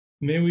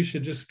Maybe we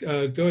should just go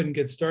ahead and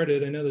get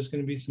started. I know there's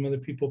going to be some other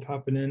people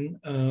popping in,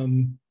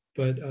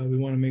 but we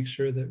want to make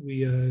sure that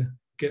we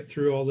get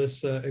through all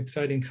this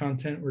exciting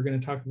content we're going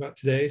to talk about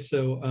today.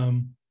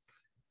 So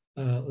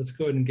let's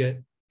go ahead and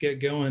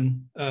get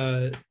going.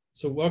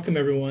 So welcome,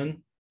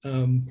 everyone.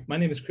 My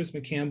name is Chris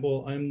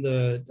McCampbell. I'm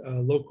the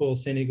local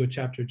San Diego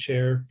chapter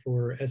chair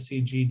for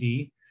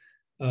SEGD,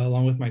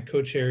 along with my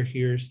co-chair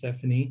here,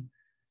 Stephanie.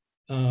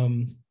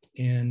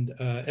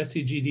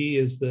 SEGD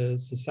is the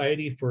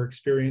Society for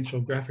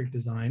Experiential Graphic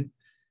Design.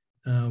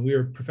 We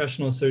are a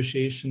professional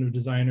association of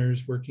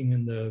designers working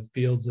in the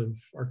fields of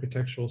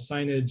architectural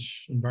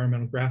signage,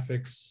 environmental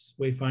graphics,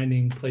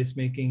 wayfinding,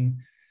 placemaking,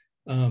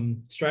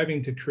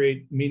 striving to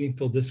create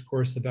meaningful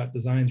discourse about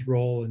design's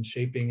role in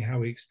shaping how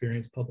we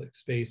experience public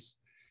space.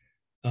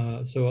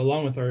 So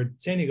along with our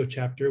San Diego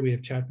chapter, we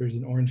have chapters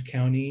in Orange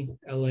County,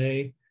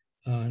 LA,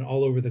 and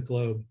all over the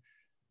globe.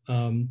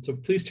 So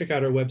please check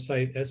out our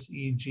website,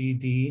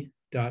 segd.org,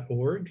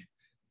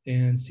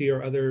 and see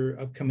our other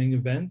upcoming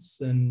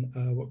events and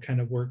what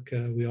kind of work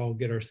we all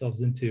get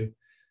ourselves into.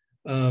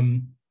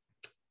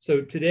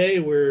 So today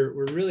we're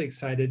really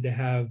excited to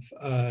have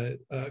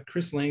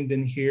Chris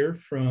Langdon here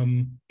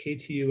from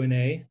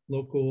KTUA,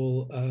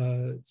 local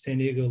San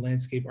Diego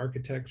landscape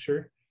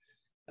architecture.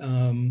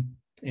 And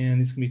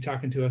he's going to be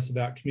talking to us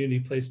about community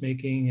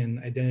placemaking and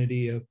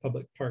identity of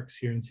public parks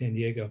here in San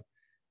Diego.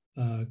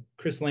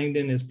 Chris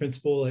Langdon is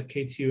principal at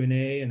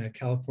KTUA and a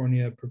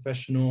California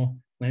professional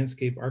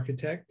landscape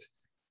architect.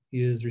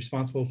 He is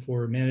responsible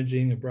for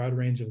managing a broad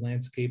range of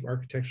landscape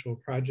architectural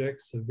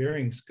projects of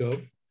varying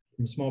scope,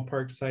 from small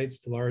park sites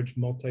to large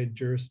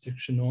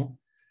multi-jurisdictional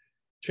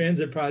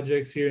transit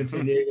projects here in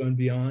San Diego and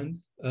beyond.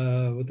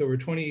 With over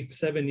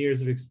 27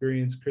 years of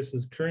experience, Chris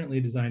is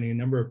currently designing a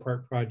number of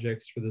park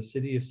projects for the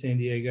city of San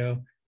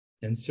Diego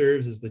and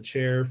serves as the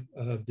chair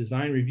of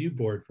Design Review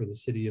Board for the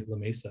city of La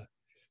Mesa.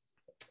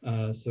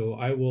 So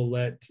I will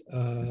let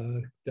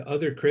the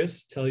other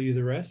Chris tell you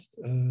the rest.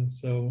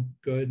 So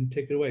go ahead and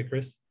take it away,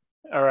 Chris.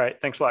 All right.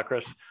 Thanks a lot,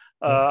 Chris.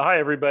 Hi,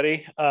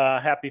 everybody.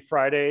 Happy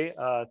Friday.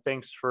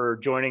 Thanks for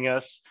joining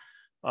us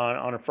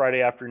on a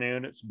Friday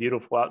afternoon. It's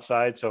beautiful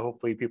outside, so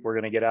hopefully people are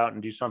going to get out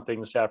and do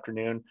something this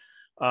afternoon.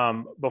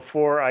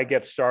 Before I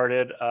get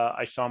started,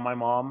 I saw my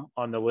mom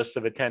on the list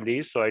of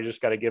attendees, so I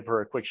just got to give her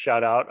a quick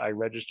shout out. I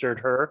registered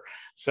her.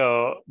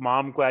 So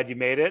Mom, glad you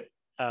made it.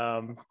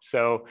 And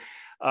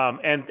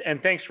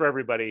thanks for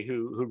everybody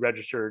who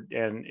registered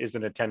and is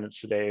in attendance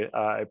today.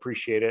 I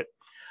appreciate it.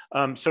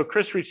 So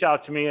Chris reached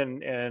out to me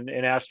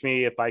and asked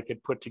me if I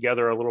could put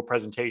together a little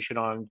presentation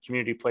on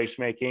community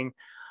placemaking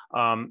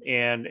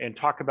and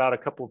talk about a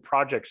couple of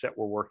projects that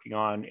we're working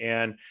on.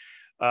 And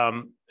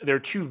they're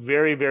two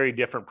very, very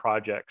different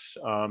projects.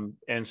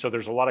 And so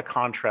there's a lot of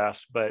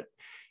contrast, but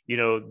you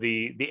know,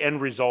 the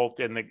end result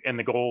and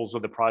the goals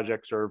of the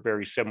projects are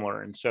very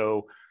similar. And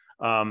so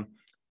I'm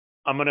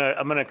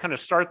gonna kind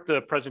of start the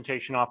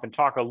presentation off and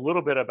talk a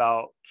little bit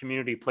about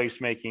community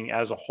placemaking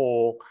as a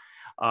whole,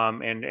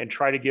 and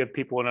try to give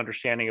people an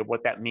understanding of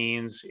what that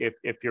means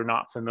if you're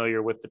not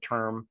familiar with the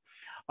term.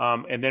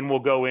 And then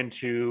we'll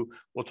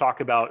talk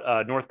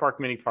about North Park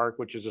Mini Park,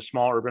 which is a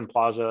small urban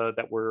plaza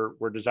that we're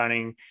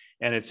designing,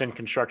 and it's in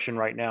construction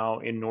right now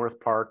in North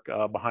Park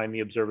behind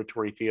the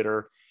Observatory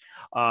Theater.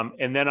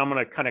 And then I'm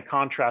gonna kind of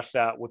contrast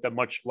that with a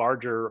much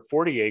larger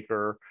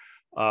 40-acre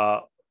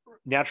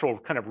natural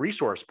kind of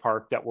resource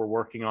park that we're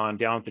working on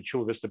down at the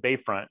Chula Vista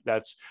Bayfront.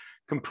 That's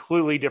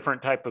completely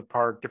different type of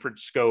park, different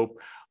scope.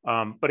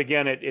 But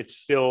again, it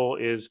still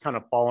is kind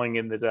of falling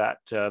into that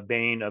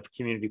vein of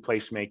community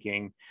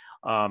placemaking.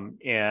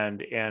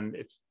 And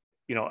it's,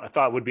 you know, I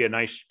thought it would be a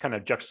nice kind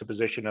of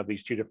juxtaposition of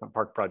these two different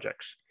park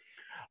projects.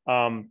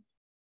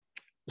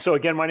 So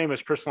again, my name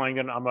is Chris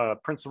Langdon. I'm a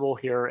principal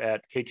here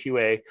at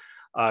KTUA.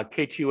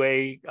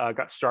 KTUA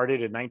got started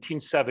in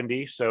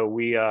 1970. So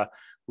we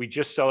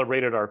just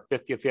celebrated our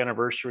 50th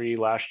anniversary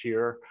last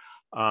year,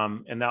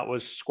 and that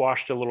was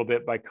squashed a little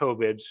bit by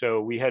COVID.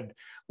 So we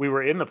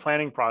were in the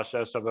planning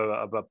process of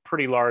a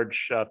pretty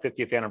large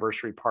 50th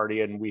anniversary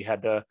party, and we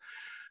had to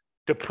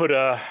put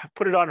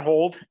it on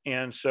hold.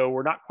 And so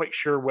we're not quite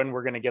sure when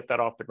we're going to get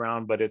that off the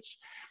ground, but it's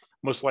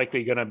most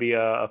likely going to be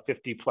a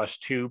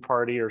 50+2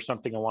 party or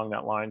something along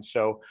that line.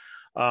 So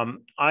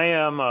I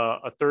am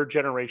a third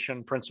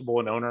generation principal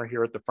and owner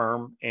here at the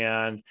firm,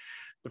 and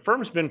the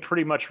firm's been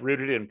pretty much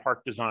rooted in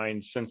park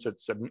design since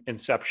its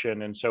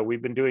inception. And so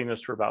we've been doing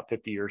this for about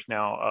 50 years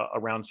now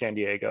around San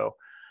Diego.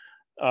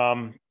 So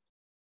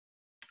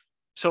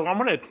I'm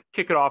going to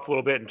kick it off a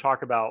little bit and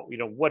talk about, you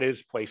know, what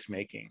is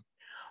placemaking?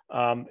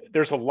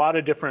 There's a lot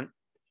of different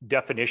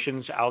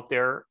definitions out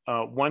there.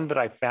 One that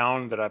I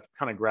found that I've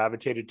kind of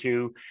gravitated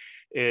to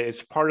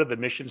is part of the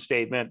mission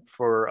statement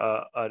for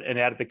an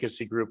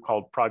advocacy group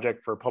called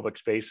Project for Public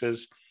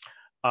Spaces.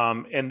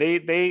 And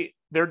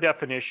their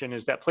definition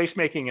is that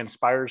placemaking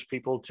inspires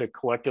people to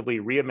collectively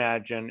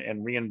reimagine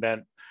and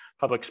reinvent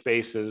public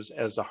spaces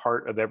as the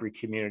heart of every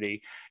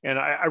community. And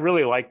I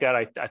really like that.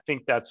 I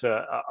think that's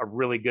a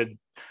really good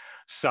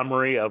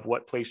summary of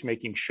what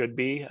placemaking should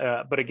be.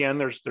 But again,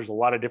 there's a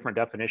lot of different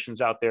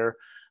definitions out there.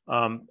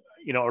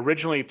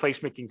 Originally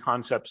placemaking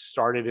concepts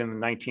started in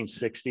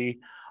 1960,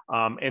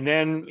 and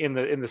then in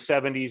the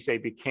 70s, they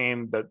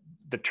became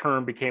the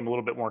term became a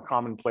little bit more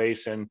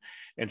commonplace and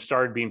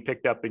started being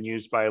picked up and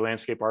used by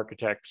landscape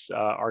architects,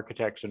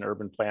 and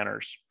urban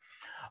planners.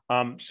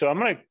 So I'm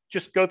going to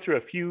just go through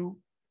a few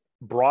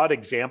broad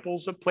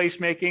examples of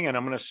placemaking, and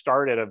I'm going to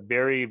start at a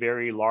very,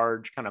 very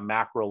large kind of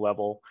macro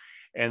level,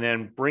 and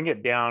then bring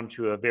it down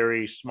to a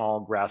very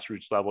small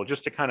grassroots level,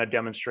 just to kind of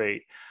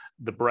demonstrate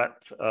the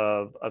breadth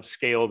of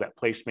scale that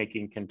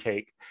placemaking can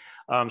take.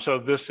 So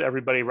this,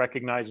 everybody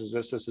recognizes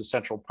this. This is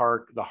Central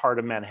Park, the heart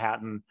of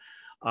Manhattan.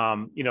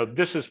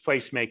 This is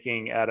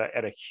placemaking at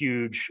a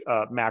huge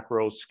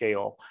macro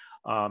scale.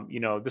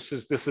 This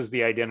is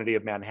the identity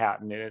of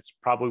Manhattan, and it's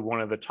probably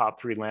one of the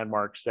top 3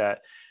 landmarks that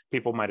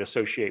people might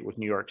associate with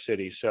New York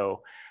City.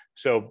 So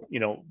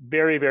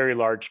very, very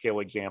large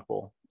scale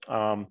example.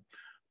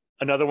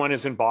 Another one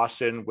is in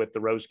Boston with the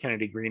Rose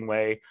Kennedy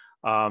Greenway.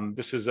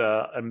 This is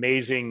an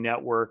amazing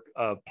network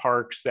of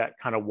parks that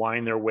kind of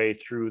wind their way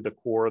through the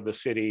core of the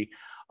city.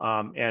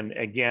 And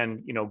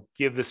again,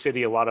 give the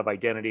city a lot of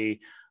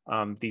identity.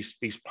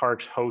 These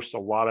parks host a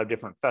lot of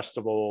different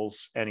festivals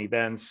and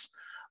events,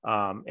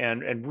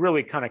 and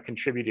really kind of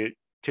contributed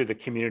to the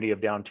community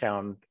of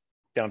downtown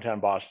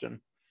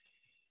Boston.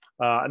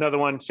 Another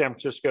one, San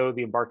Francisco,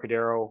 the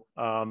Embarcadero,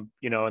 and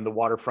the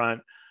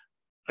waterfront.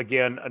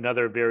 Again,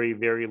 another very,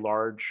 very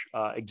large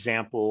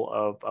example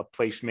of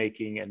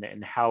placemaking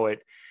and how it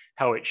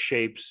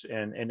shapes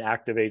and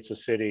activates a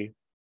city.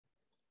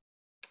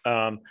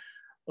 A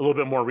little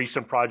bit more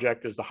recent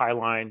project is the High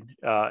Line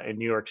in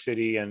New York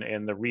City,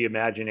 and the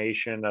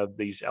reimagination of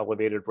these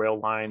elevated rail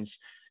lines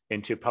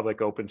into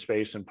public open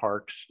space and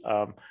parks.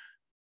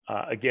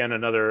 Again,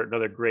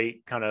 another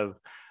great kind of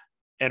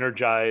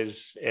energize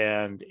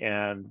and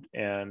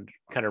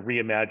kind of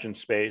reimagine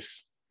space.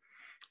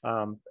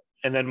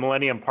 And then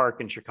Millennium Park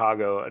in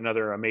Chicago,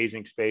 another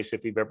amazing space.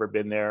 If you've ever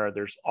been there,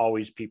 there's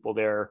always people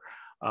there,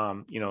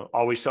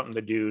 always something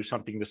to do,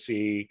 something to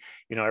see.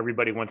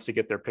 Everybody wants to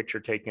get their picture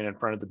taken in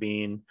front of the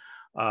bean.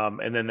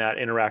 And then that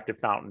interactive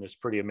fountain is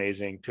pretty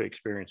amazing to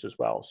experience as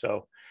well.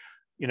 So,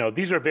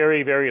 these are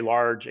very, very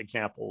large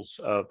examples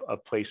of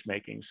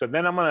placemaking. So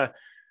then I'm going to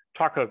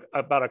talk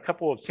about a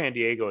couple of San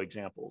Diego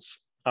examples.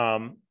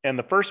 And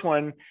the first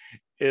one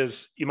is,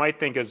 you might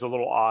think is a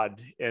little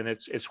odd, and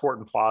it's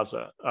Horton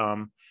Plaza.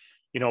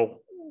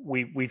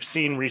 We've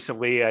seen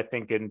recently, I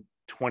think in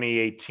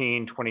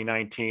 2018,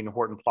 2019,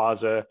 Horton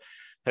Plaza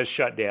has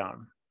shut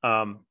down.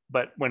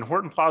 But when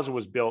Horton Plaza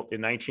was built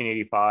in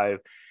 1985,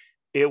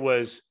 it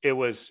was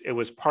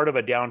part of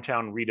a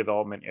downtown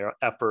redevelopment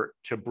effort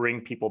to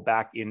bring people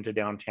back into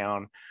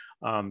downtown.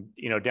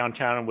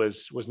 Downtown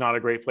was not a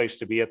great place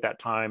to be at that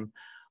time.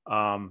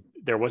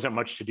 There wasn't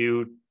much to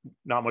do,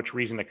 not much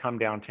reason to come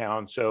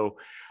downtown. So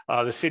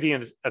the city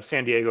of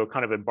San Diego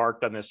kind of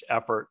embarked on this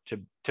effort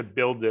to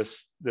build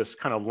this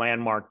kind of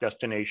landmark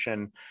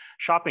destination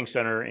shopping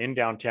center in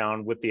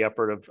downtown with the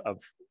effort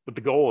with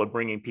the goal of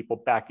bringing people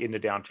back into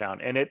downtown.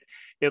 And it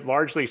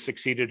largely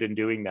succeeded in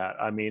doing that.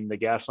 I mean, the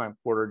gas lamp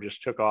quarter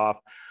just took off.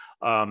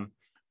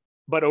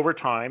 But over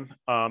time,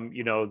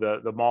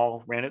 the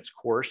mall ran its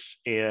course,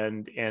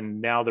 and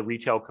now the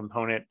retail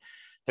component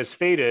has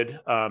faded,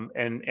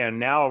 and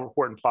now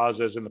Horton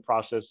Plaza is in the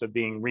process of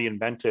being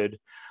reinvented,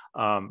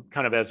 kind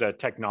of as a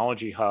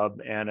technology hub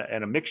and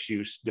a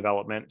mixed-use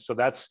development. So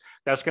that's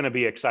going to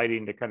be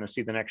exciting to kind of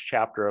see the next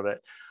chapter of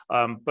it.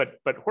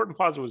 But Horton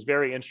Plaza was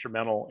very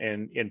instrumental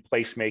in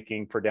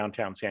placemaking for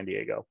downtown San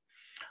Diego.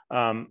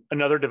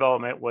 Another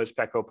development was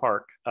Petco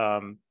Park.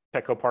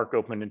 Petco Park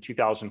opened in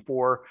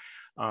 2004.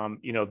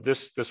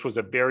 This was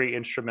a very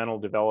instrumental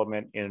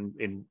development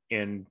in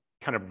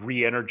kind of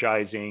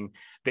re-energizing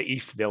the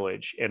East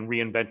Village and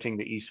reinventing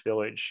the East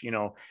Village.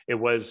 It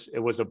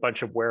was a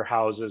bunch of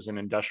warehouses and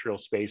industrial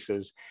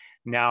spaces.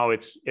 Now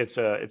it's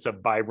a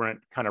vibrant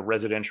kind of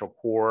residential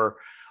core,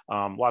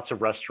 lots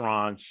of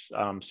restaurants,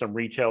 some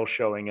retail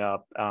showing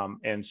up,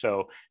 and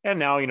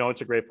now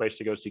it's a great place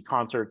to go see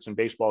concerts and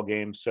baseball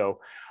games. So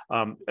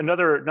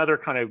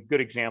another kind of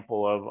good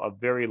example of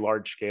very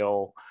large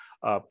scale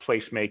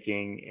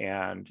placemaking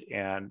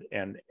and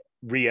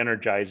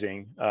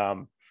re-energizing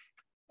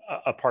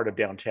a part of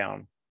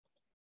downtown.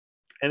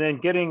 And then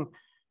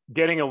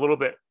getting a little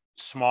bit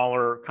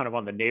smaller, kind of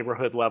on the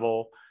neighborhood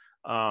level.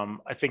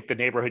 I think the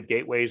neighborhood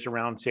gateways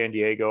around San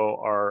Diego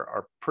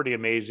are pretty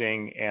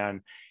amazing,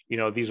 and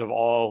these have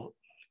all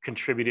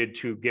contributed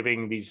to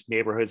giving these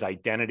neighborhoods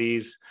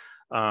identities.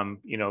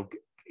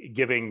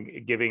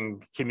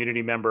 Giving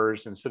community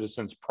members and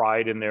citizens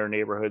pride in their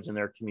neighborhoods and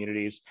their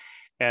communities,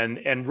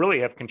 and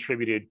really have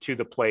contributed to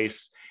the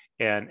place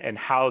and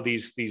how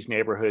these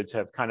neighborhoods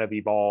have kind of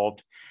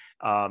evolved,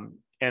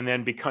 and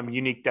then become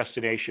unique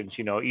destinations.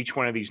 Each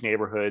one of these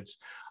neighborhoods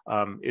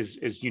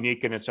is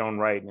unique in its own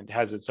right, and it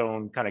has its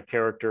own kind of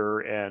character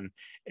and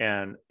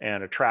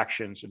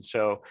attractions. And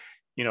so,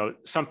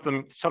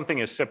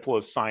 something as simple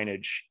as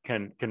signage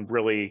can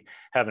really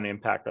have an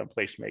impact on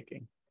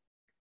placemaking.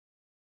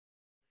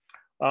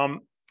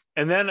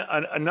 And then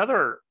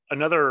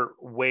another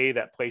way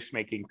that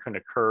placemaking can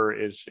occur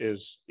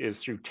is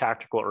through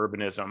tactical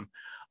urbanism.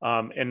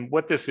 And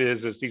what this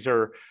is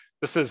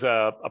this is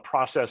a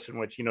process in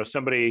which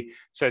somebody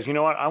says, you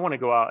know what, I want to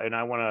go out and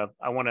I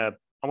want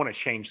to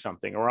change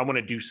something, or I want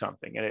to do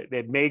something, and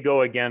it may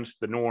go against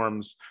the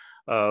norms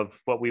of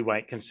what we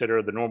might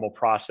consider the normal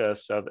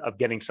process of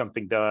getting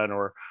something done,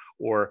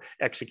 or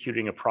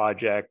executing a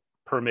project,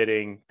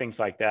 permitting, things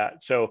like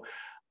that. So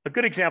a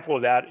good example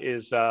of that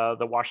is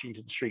the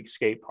Washington Street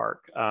skate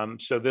park.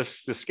 So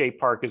the skate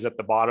park is at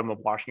the bottom of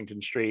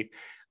Washington Street.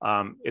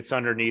 It's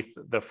underneath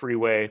the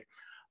freeway.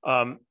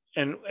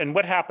 And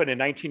what happened in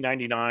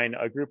 1999,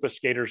 a group of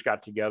skaters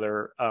got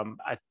together,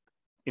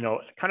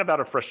 kind of out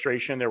of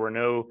frustration. There were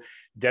no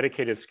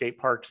dedicated skate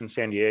parks in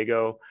San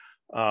Diego.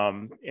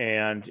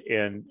 And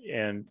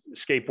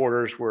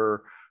skateboarders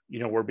were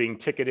being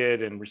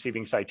ticketed and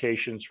receiving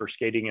citations for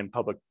skating in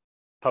public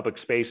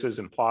spaces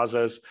and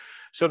plazas.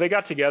 So they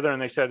got together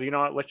and they said, you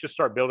know what, let's just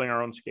start building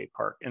our own skate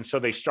park. And so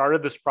they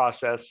started this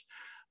process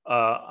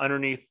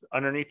underneath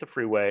the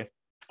freeway,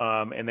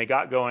 and they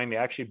got going. They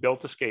actually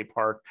built a skate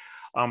park,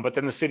 but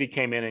then the city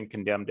came in and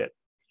condemned it.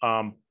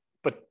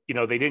 But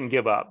they didn't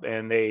give up,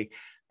 and they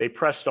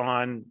pressed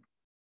on.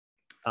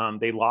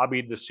 They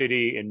lobbied the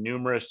city in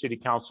numerous city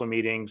council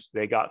meetings.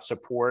 They got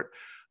support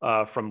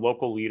from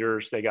local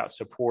leaders. They got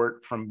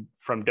support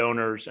from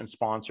donors and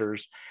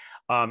sponsors.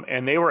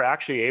 And they were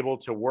actually able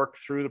to work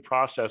through the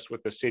process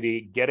with the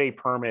city, get a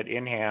permit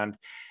in hand,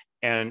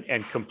 and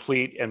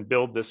complete and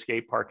build the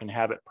skate park and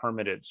have it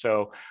permitted.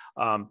 So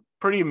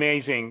pretty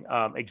amazing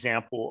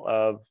example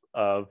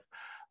of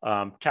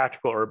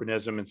tactical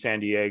urbanism in San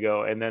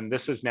Diego. And then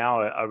this is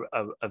now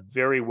a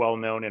very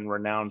well-known and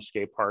renowned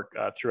skate park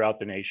throughout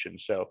the nation.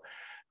 So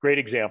great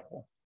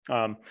example.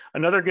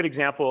 Another good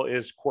example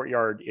is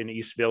Courtyard in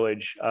East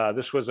Village.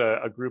 This was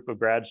a group of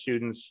grad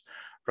students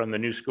from the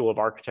New School of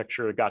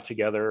Architecture that got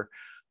together.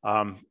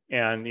 And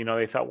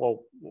they thought,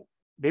 well,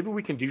 maybe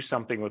we can do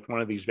something with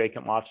one of these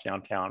vacant lots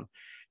downtown.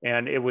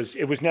 And it was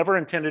never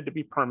intended to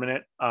be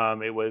permanent.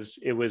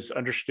 It was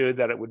understood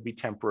that it would be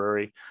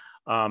temporary.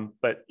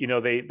 But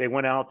they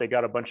went out, they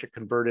got a bunch of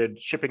converted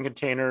shipping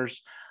containers,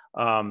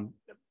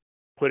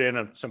 put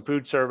in some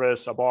food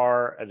service, a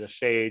bar, and a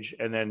stage,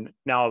 and then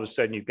now all of a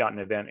sudden you've got an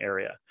event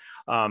area.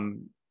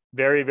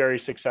 Very, very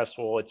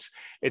successful.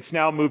 It's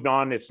now moved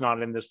on. It's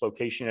not in this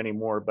location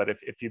anymore, but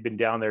if you've been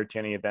down there to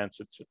any events,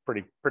 it's a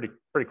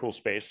pretty cool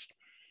space.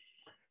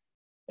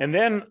 And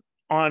then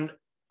on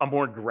a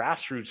more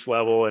grassroots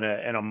level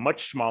and a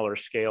much smaller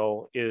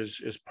scale is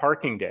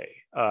Parking Day.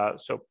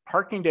 So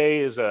Parking Day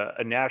is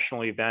a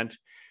national event.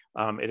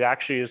 It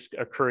actually is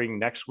occurring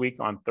next week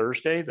on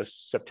Thursday,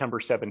 September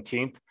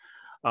 17th.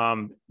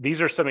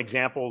 These are some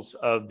examples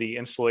of the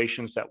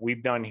installations that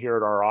we've done here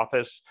at our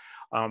office.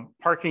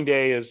 Parking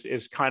Day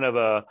is kind of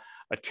a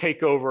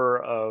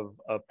takeover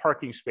of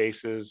parking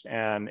spaces,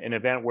 and an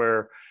event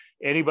where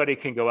anybody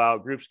can go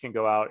out, groups can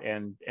go out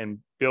and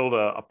build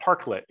a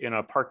parklet in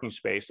a parking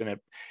space. And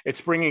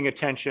it's bringing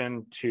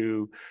attention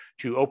to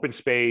open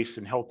space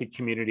and healthy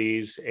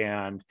communities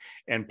and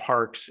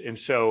parks. And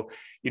so,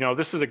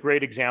 this is a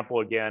great example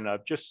again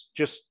of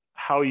just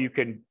how you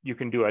can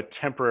do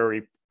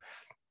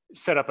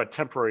set up a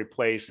temporary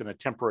place in a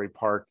temporary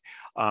park.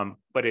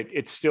 But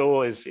it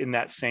still is in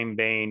that same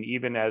vein,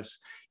 even as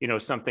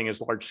something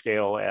as large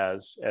scale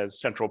as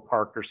Central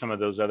Park or some of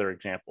those other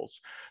examples.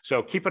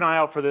 So keep an eye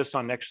out for this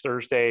on next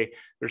Thursday.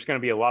 There's going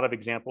to be a lot of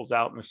examples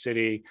out in the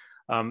city.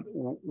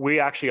 We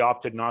actually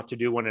opted not to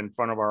do one in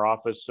front of our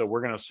office, so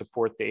we're going to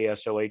support the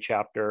ASLA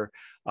chapter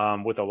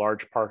with a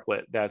large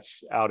parklet that's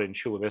out in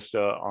Chula Vista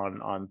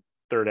on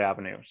 3rd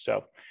Avenue.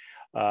 So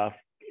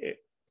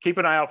keep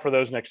an eye out for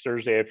those next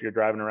Thursday. If you're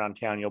driving around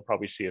town, you'll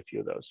probably see a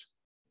few of those.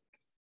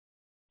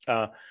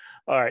 All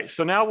right,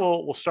 so now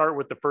we'll start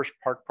with the first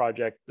park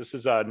project. This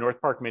is North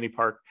Park Mini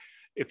Park.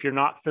 If you're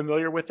not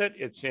familiar with it,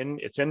 it's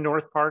in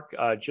North Park,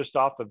 just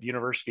off of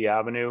University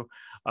Avenue.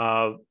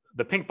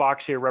 The pink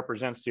box here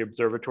represents the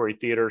Observatory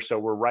Theater, so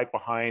we're right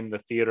behind the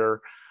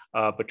theater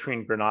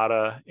between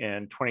Granada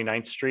and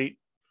 29th Street.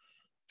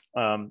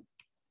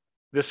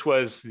 This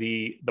was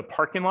the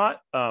parking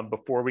lot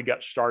before we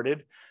got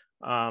started.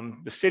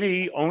 The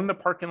city owned the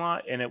parking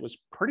lot, and it was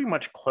pretty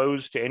much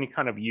closed to any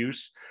kind of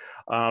use.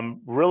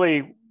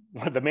 Really,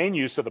 the main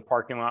use of the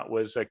parking lot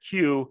was a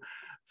queue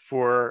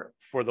for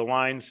the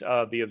lines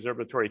of the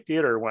Observatory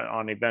Theater went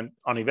on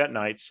event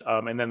nights,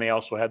 and then they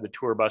also had the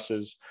tour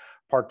buses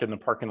parked in the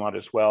parking lot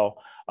as well.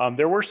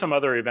 There were some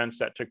other events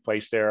that took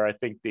place there. I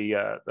think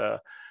the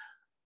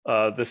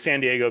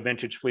San Diego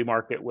Vintage Flea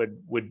Market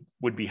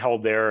would be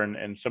held there,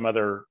 and some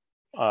other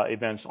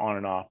events on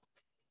and off.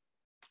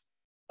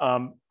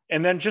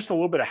 And then just a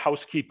little bit of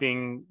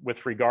housekeeping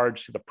with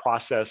regards to the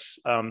process.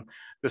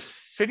 The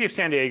city of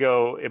San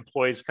Diego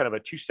employs kind of a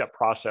two-step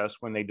process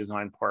when they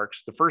design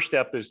parks. The first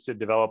step is to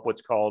develop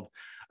what's called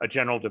a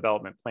general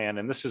development plan.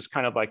 And this is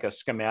kind of like a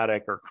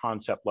schematic or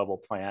concept level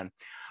plan.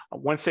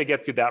 Once they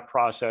get through that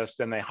process,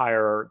 then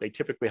they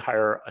typically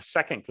hire a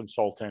second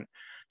consultant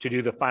to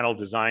do the final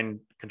design,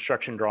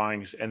 construction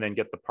drawings, and then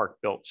get the park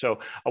built. So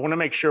I want to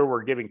make sure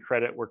we're giving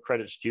credit where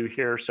credit's due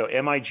here. So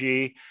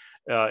MIG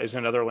is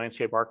another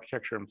landscape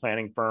architecture and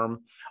planning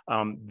firm.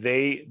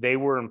 They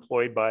were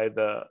employed by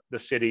the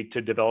city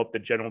to develop the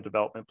general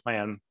development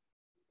plan.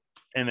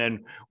 And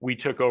then we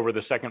took over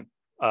the second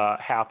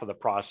half of the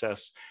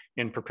process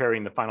in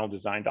preparing the final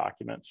design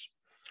documents.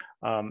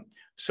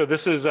 So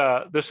this is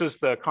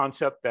the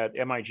concept that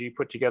MIG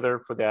put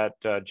together for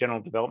that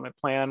general development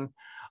plan.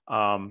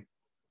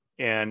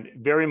 And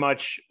very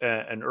much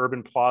an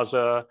urban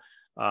plaza,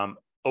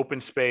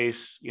 open space,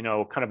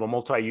 kind of a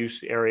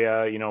multi-use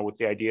area, with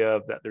the idea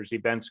of that there's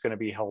events going to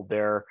be held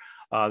there.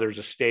 There's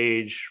a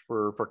stage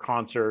for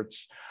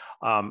concerts.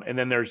 And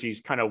then there's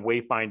these kind of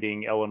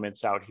wayfinding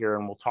elements out here,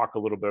 and we'll talk a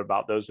little bit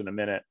about those in a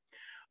minute.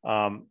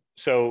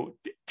 So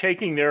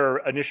taking their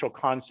initial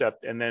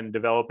concept and then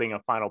developing a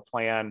final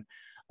plan,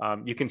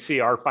 you can see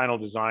our final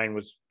design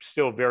was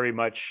still very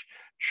much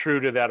true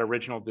to that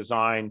original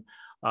design.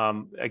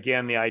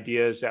 Again, the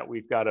idea is that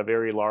we've got a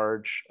very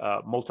large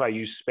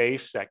multi-use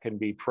space that can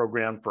be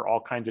programmed for all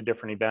kinds of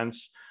different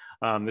events.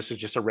 This is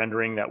just a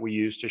rendering that we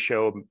use to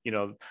show,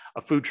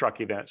 a food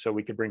truck event. So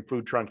we could bring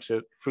food trucks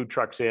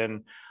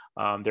in.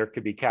 There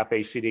could be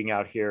cafe seating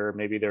out here.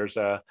 Maybe there's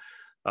a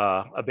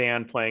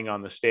band playing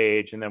on the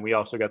stage, and then we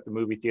also got the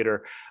movie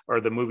theater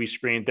or the movie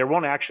screen. There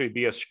won't actually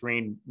be a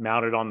screen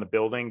mounted on the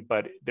building,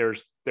 but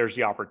there's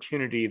the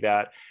opportunity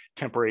that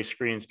temporary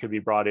screens could be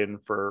brought in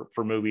for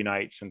movie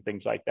nights and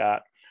things like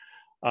that.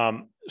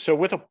 So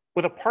with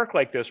a park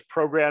like this,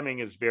 programming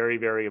is very,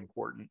 very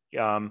important.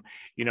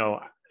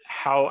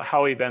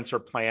 How events are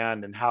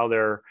planned and how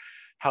they're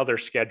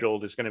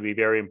scheduled is going to be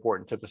very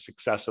important to the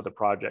success of the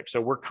project. So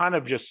we're kind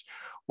of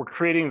we're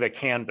creating the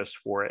canvas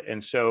for it.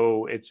 And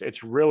so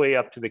it's really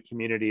up to the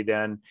community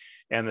then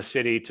and the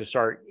city to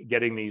start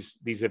getting these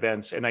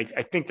events. And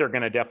I think they're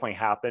going to definitely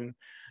happen.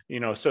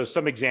 So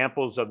some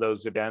examples of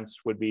those events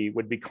would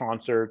be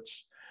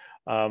concerts.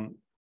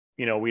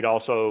 We'd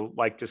also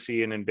like to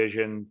see and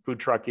envision food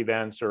truck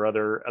events or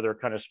other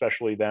kind of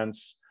special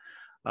events.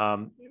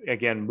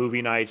 Again,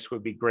 movie nights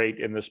would be great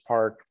in this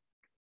park.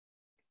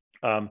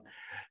 And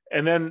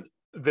then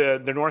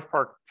the North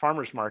Park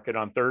Farmers Market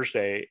on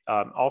Thursday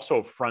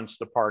also fronts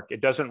the park.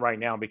 It doesn't right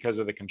now because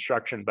of the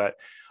construction, but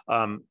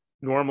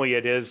normally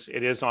it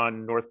is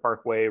on North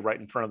Parkway right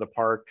in front of the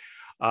park.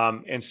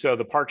 And so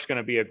the park's going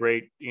to be a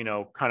great,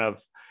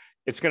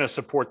 it's going to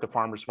support the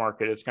farmers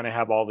market. It's going to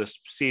have all this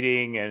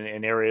seating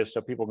and areas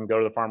so people can go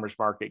to the farmers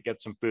market,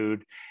 get some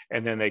food,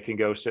 and then they can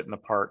go sit in the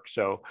park.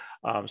 So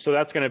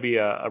that's going to be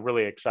a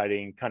really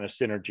exciting kind of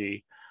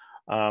synergy.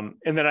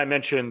 And then I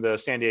mentioned the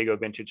San Diego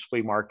Vintage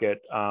Flea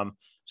Market.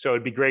 So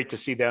it'd be great to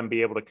see them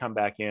be able to come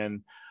back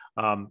in.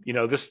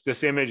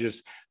 This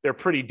image they're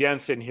pretty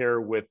dense in here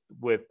with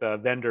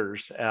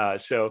vendors.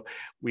 So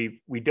we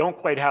don't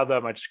quite have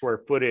that much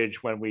square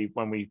footage when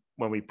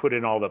we put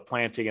in all the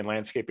planting and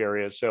landscape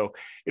areas. So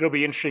it'll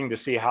be interesting to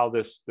see how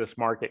this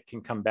market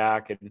can come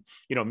back,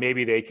 and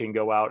maybe they can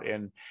go out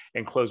and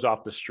close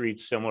off the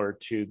streets similar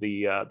to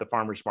the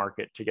farmers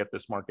market to get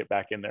this market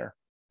back in there.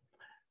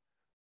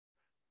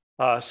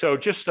 So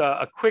just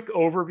a quick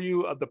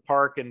overview of the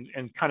park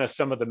and kind of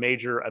some of the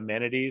major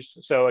amenities.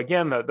 So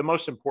again, the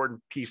most important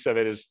piece of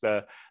it is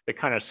the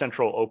kind of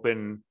central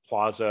open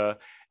plaza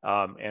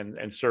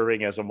and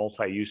serving as a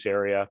multi-use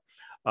area.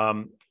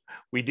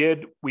 We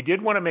did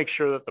want to make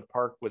sure that the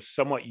park was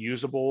somewhat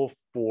usable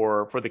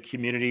for the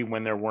community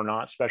when there were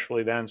not special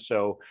events.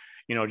 So,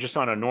 just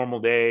on a normal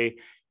day,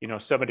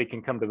 somebody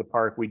can come to the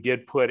park. We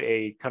did put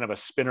a kind of a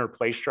spinner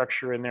play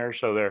structure in there.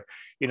 So there,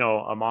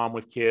 a mom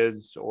with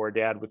kids or a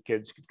dad with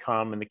kids could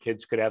come and the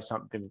kids could have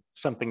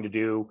something to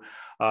do,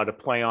 to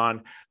play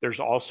on. There's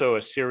also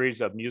a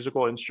series of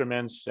musical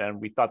instruments, and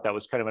we thought that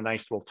was kind of a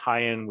nice little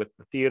tie-in with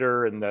the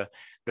theater and the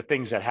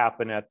things that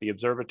happen at the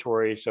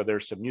observatory. So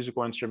there's some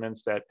musical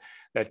instruments that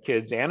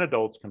kids and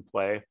adults can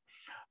play.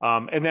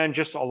 And then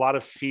just a lot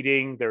of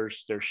seating.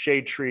 There's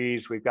shade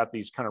trees. We've got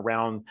these kind of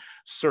round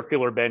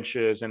circular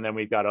benches, and then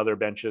we've got other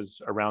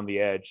benches around the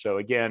edge. So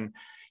again,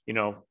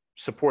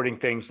 supporting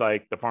things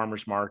like the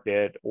farmers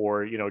market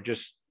or,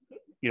 just,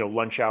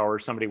 lunch hour.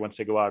 Somebody wants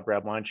to go out,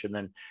 grab lunch, and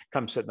then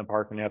come sit in the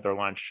park and have their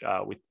lunch.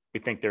 We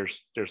think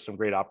there's some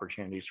great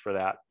opportunities for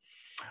that.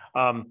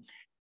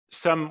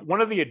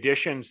 One of the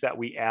additions that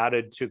we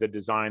added to the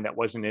design that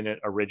wasn't in it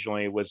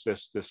originally was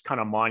this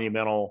kind of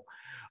monumental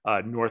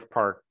North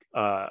Park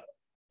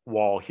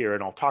wall here,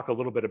 and I'll talk a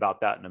little bit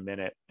about that in a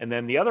minute. And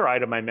then the other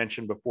item I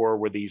mentioned before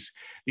were these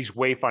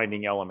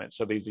wayfinding elements.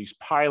 So these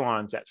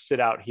pylons that sit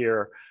out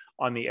here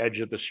on the edge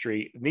of the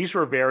street. And these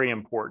were very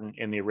important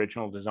in the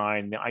original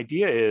design. The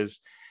idea is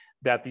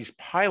that these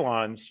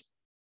pylons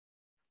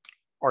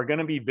are going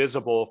to be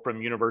visible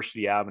from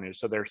University Avenue.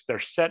 So they're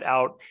set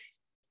out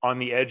on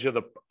the edge of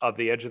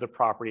the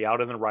property,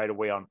 out in the right of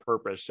way on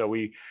purpose. So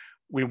we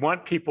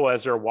want people,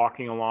 as they're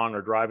walking along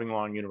or driving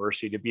along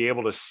University, to be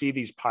able to see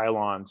these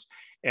pylons,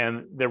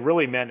 and they're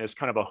really meant as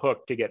kind of a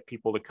hook to get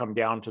people to come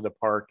down to the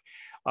park,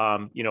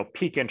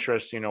 pique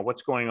interest,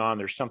 what's going on,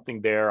 there's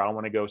something there, I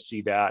want to go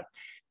see that,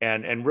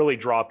 and really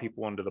draw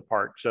people into the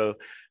park. So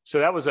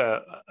that was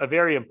a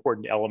very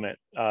important element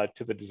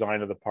to the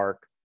design of the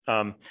park.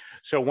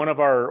 So one of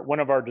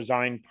our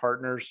design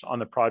partners on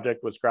the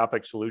project was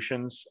Graphic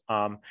Solutions,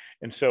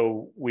 and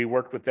so we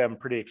worked with them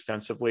pretty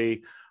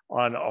extensively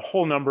on a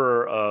whole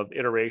number of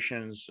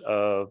iterations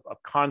of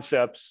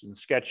concepts and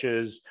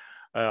sketches.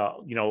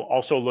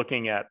 Also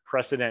looking at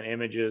precedent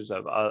images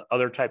of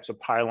other types of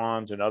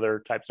pylons and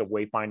other types of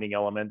wayfinding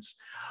elements.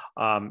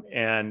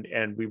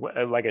 And we,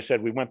 like I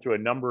said, we went through a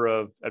number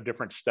of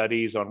different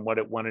studies on what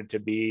it wanted to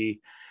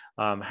be,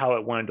 how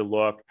it wanted to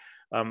look.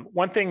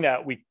 One thing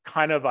that we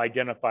kind of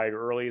identified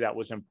early that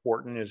was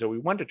important is that we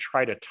wanted to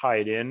try to tie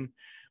it in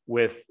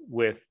with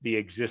the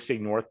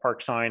existing North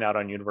Park sign out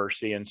on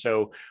University. And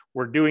so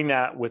we're doing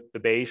that with the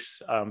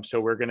base. So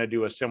we're going to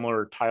do a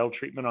similar tile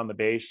treatment on the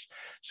base.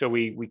 So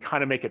we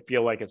kind of make it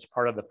feel like it's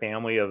part of the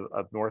family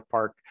of North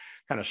Park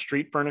kind of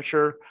street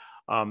furniture.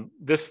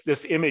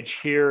 This image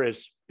here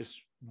is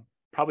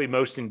probably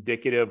most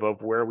indicative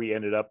of where we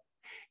ended up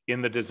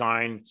in the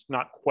design. It's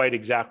not quite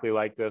exactly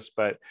like this,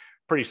 but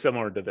pretty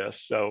similar to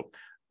this. So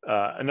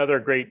another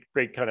great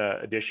kind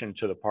of addition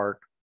to the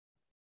park.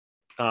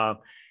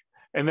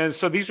 And then,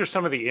 so these are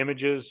some of the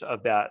images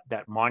of that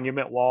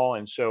monument wall.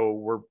 And so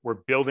we're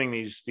building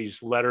these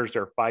letters.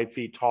 They're 5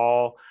 feet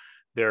tall.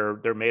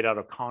 They're made out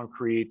of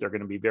concrete. They're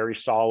going to be very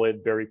solid,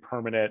 very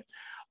permanent.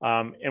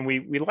 And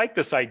we like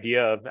this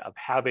idea of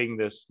having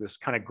this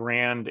kind of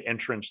grand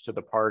entrance to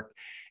the park.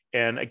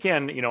 And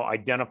again,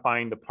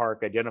 identifying the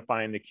park,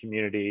 identifying the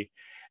community,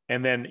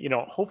 and then,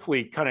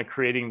 hopefully kind of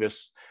creating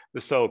this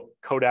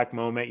Kodak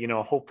moment.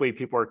 Hopefully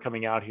people are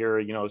coming out here,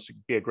 it's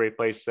be a great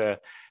place to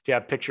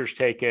have pictures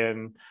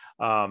taken.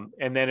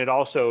 And then it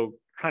also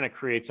kind of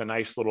creates a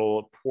nice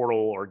little portal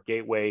or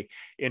gateway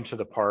into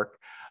the park.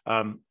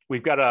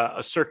 We've got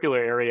a circular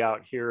area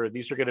out here.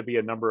 These are going to be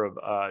a number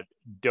of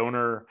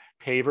donor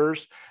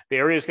pavers. The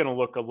area is going to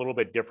look a little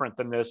bit different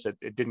than this.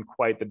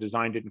 The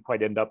design didn't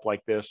quite end up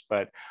like this,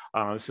 but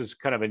this is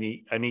kind of a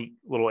neat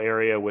little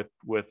area with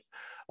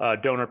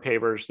donor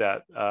pavers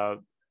that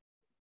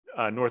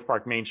North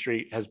Park Main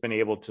Street has been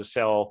able to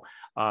sell.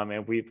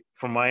 And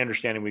from my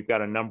understanding, we've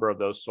got a number of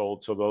those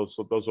sold. So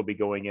those will be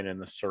going in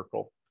the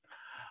circle.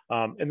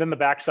 And then the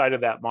backside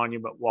of that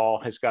monument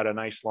wall has got a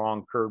nice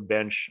long curved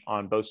bench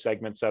on both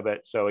segments of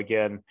it. So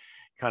again,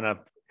 kind of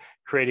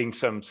creating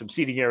some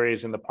seating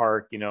areas in the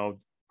park,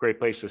 great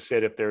place to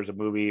sit if there's a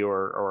movie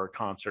or a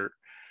concert.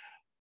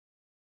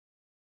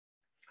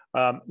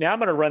 Now I'm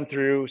going to run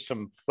through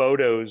some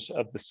photos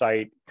of the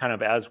site kind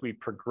of as we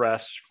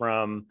progress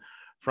from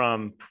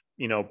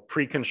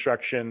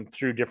pre-construction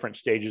through different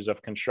stages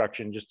of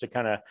construction, just to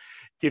kind of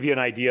give you an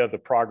idea of the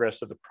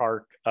progress of the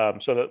park.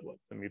 Let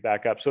me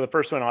back up. So the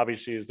first one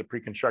obviously is the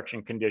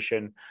pre-construction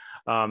condition.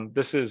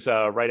 This is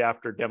right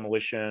after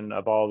demolition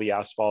of all the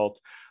asphalt.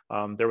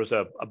 There was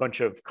a bunch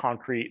of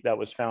concrete that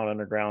was found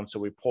underground, so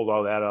we pulled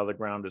all that out of the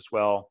ground as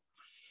well.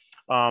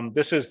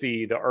 This is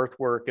the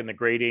earthwork and the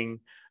grading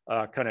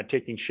kind of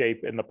taking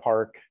shape in the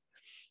park.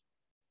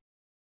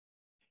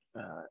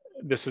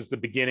 This is the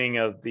beginning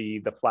of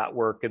the flat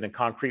work and the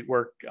concrete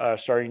work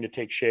starting to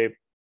take shape.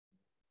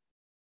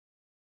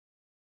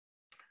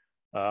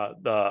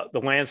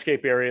 The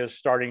landscape area is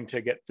starting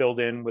to get filled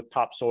in with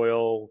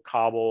topsoil,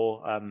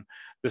 cobble.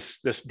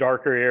 This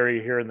darker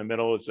area here in the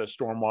middle is a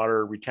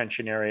stormwater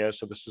retention area.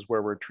 So this is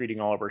where we're treating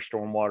all of our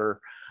stormwater,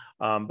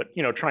 but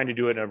trying to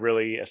do it in a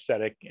really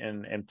aesthetic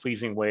and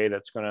pleasing way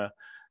that's going to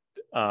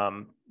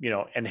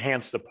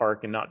enhance the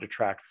park and not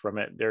detract from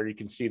it. There you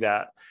can see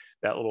that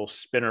little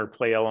spinner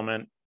play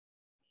element.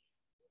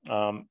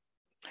 And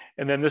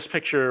then this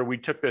picture, we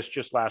took this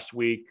just last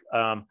week.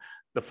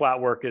 The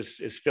flat work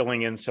is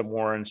filling in some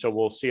more, and so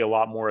we'll see a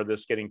lot more of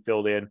this getting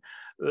filled in.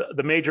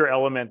 The major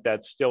element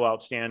that's still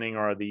outstanding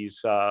are these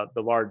the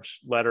large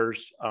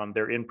letters.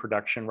 They're in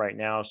production right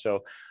now, so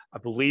I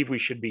believe we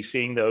should be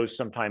seeing those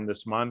sometime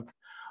this month.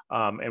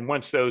 And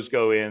once those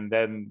go in,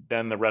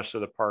 then the rest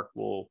of the park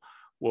will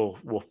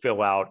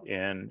fill out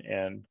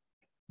and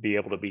be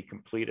able to be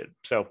completed.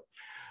 So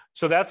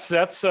that's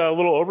a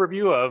little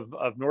overview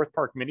of North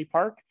Park Mini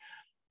Park.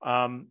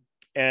 And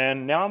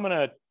now I'm going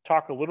to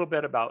talk a little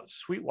bit about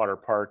Sweetwater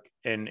Park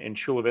in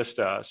Chula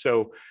Vista.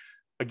 So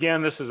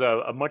again, this is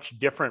a much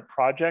different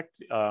project.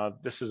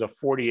 This is a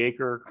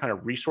 40-acre kind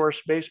of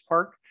resource-based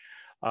park.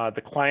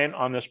 The client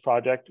on this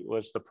project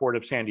was the Port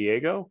of San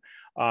Diego.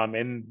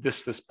 And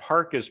this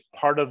park is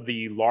part of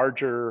the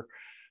larger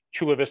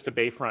Chula Vista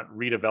Bayfront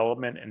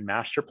redevelopment and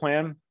master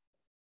plan.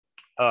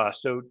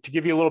 So to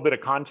give you a little bit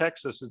of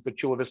context, this is the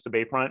Chula Vista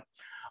Bayfront.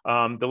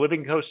 The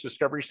Living Coast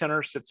Discovery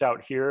Center sits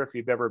out here. If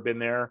you've ever been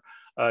there,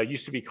 it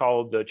used to be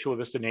called the Chula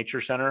Vista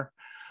Nature Center.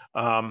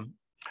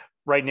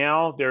 Right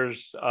now,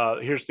 here's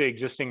the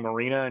existing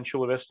marina in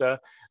Chula Vista.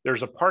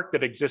 There's a park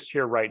that exists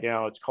here right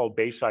now. It's called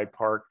Bayside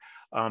Park,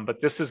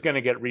 but this is going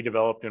to get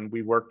redeveloped, and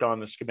we worked on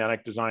the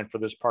schematic design for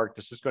this park.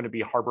 This is going to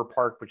be Harbor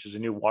Park, which is a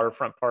new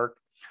waterfront park.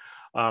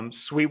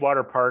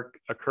 Sweetwater Park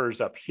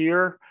occurs up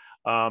here,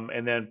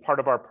 and then part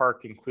of our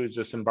park includes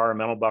this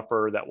environmental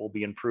buffer that we'll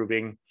be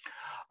improving.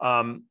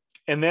 And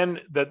then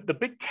the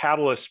big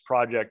catalyst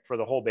project for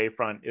the whole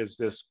Bayfront is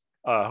this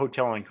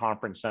hotel and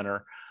conference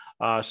center.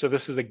 So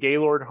this is a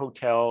Gaylord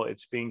Hotel.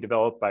 It's being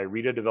developed by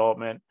Rita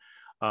Development.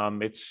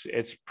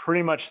 It's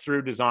pretty much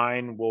through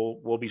design.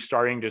 We'll be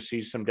starting to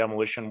see some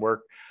demolition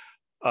work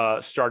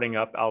starting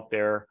up out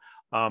there.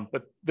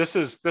 But this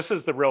is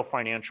the real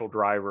financial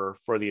driver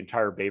for the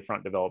entire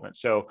Bayfront development.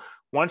 So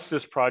once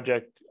this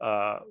project,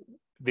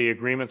 the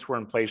agreements were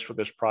in place for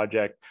this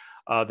project,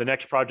 the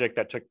next project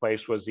that took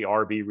place was the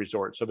RV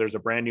resort. So there's a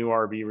brand new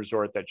RV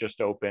resort that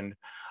just opened.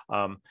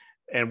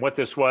 And what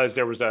this was,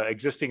 there was an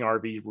existing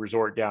RV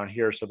resort down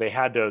here. So they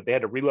had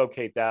to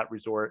relocate that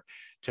resort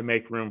to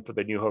make room for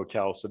the new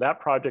hotel. So that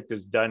project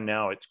is done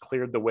now. It's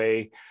cleared the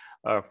way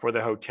for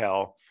the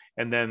hotel.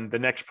 And then the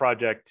next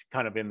project,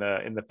 kind of in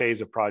the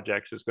phase of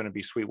projects, is going to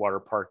be Sweetwater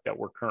Park that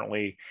we're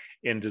currently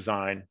in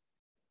design.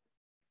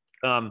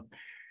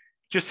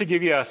 Just to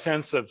give you a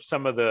sense of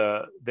some of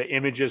the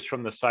images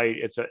from the site,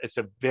 it's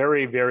a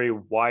very, very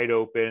wide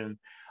open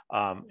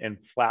and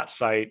flat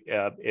site.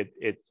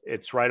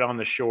 It's right on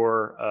the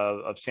shore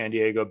of San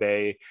Diego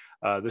Bay.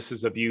 This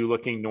is a view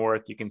looking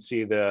north. You can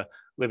see the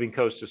Living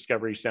Coast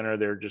Discovery Center.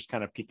 They're just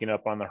kind of peeking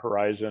up on the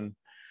horizon.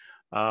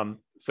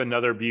 It's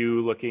another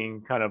view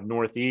looking kind of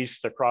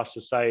northeast across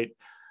the site.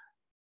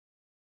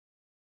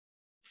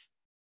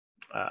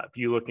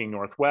 View looking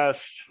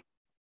northwest.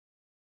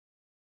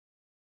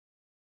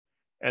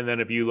 And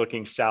then a view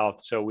looking south.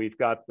 So we've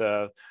got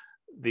the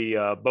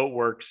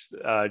boatworks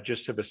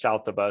just to the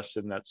south of us,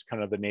 and that's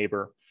kind of the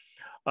neighbor.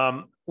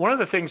 One of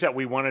the things that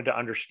we wanted to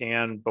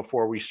understand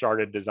before we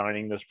started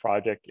designing this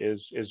project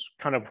is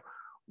kind of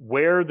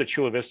where the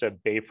Chula Vista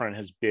Bayfront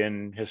has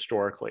been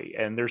historically.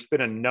 And there's been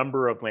a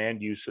number of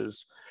land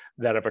uses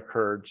that have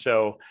occurred.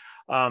 So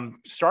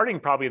starting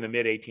probably in the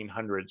mid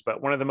 1800s,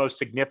 but one of the most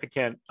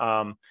significant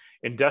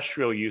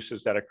industrial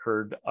uses that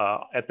occurred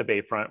at the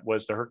Bayfront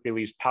was the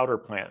Hercules powder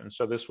plant. And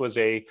so this was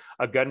a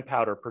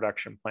gunpowder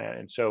production plant.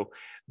 And so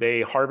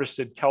they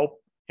harvested kelp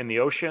in the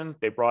ocean,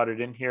 they brought it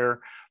in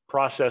here,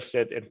 processed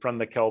it, and from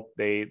the kelp,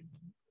 they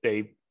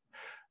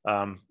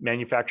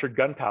manufactured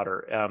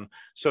gunpowder.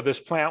 So this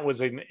plant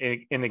was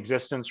in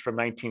existence from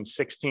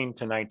 1916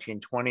 to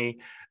 1920.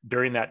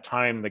 During that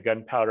time, the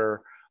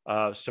gunpowder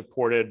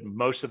supported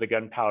most of the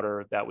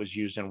gunpowder that was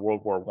used in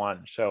World War I.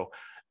 So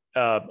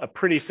a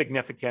pretty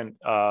significant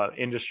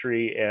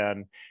industry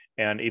and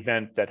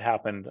event that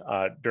happened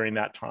during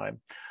that time.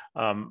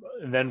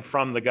 And then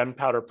from the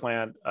gunpowder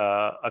plant,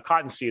 a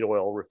cottonseed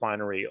oil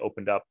refinery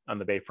opened up on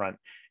the Bayfront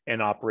and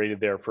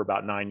operated there for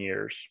about 9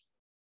 years.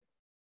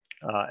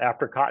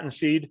 After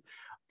cottonseed,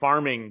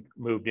 farming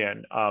moved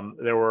in.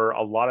 There were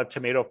a lot of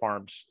tomato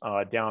farms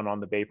down on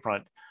the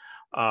Bayfront.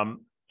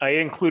 I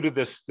included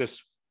this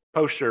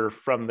poster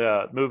from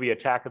the movie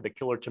Attack of the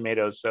Killer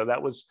Tomatoes. So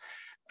that was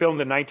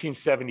filmed in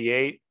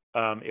 1978.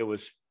 It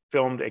was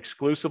filmed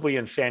exclusively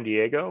in San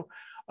Diego,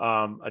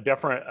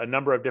 a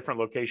number of different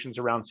locations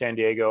around San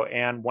Diego,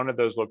 and one of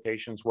those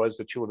locations was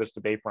the Chula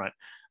Vista Bayfront.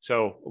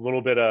 So a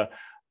little bit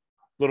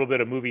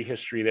of movie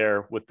history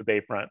there with the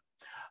Bayfront.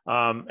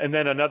 And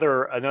then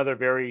another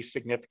very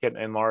significant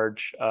and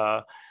large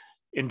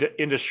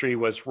industry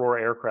was Rohr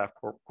Aircraft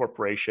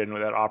Corporation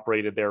that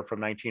operated there from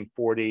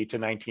 1940 to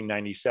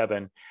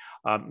 1997.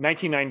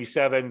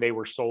 1997, they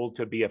were sold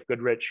to B.F.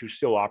 Goodrich, who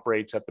still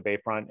operates at the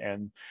Bayfront,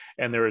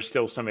 and there is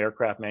still some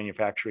aircraft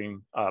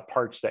manufacturing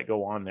parts that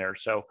go on there.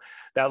 So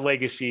that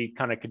legacy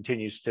kind of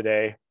continues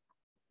today.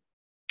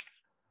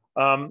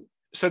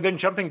 So then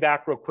jumping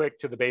back real quick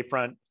to the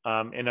Bayfront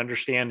and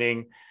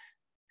understanding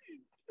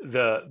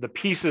the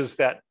pieces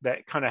that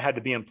kind of had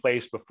to be in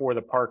place before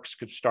the parks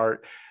could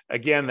start.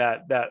 Again,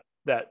 that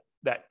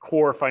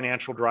core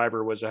financial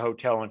driver was a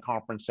hotel and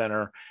conference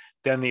center,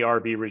 then the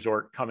RV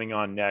resort coming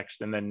on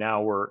next, and then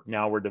now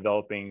we're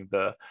developing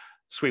the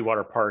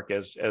Sweetwater Park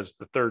as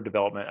the third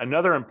development.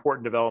 Another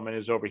important development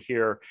is over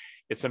here.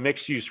 It's a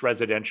mixed-use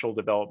residential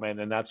development,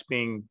 and that's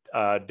being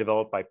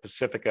developed by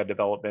Pacifica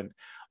Development.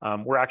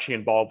 We're actually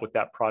involved with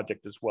that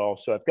project as well.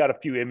 So I've got a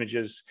few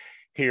images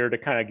here to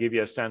kind of give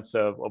you a sense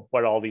of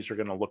what all these are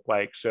going to look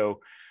like.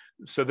 So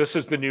this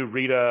is the new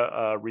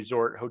Rita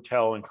Resort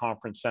Hotel and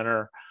Conference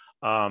Center.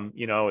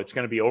 You know, it's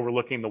going to be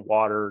overlooking the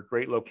water,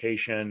 great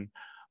location.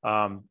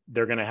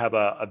 They're going to have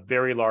a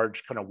very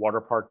large kind of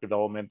water park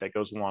development that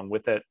goes along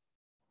with it.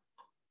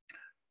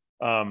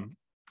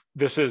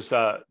 These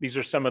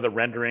are some of the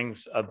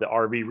renderings of the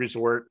RV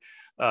resort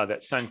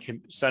that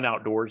Sun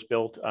Outdoors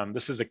built.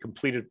 This is a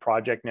completed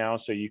project now,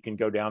 so you can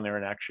go down there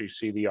and actually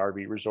see the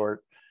RV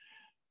resort.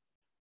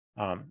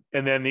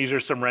 And then these are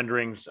some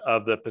renderings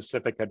of the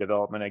Pacifica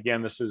development.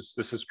 Again, this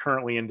is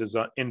currently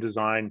in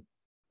design.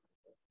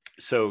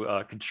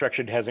 So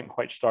construction hasn't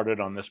quite started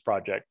on this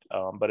project,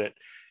 but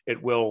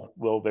it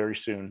will very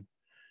soon.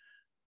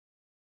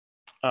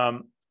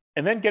 And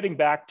then getting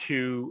back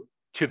to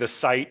the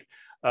site,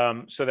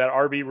 so that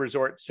RV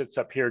resort sits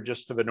up here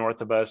just to the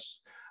north of us.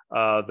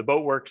 The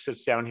boat works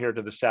sits down here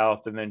to the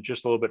south, and then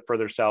just a little bit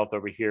further south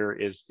over here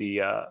is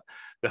the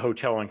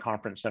hotel and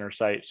conference center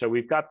site. So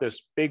we've got this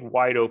big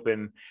wide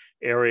open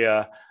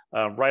area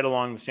right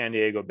along the San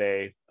Diego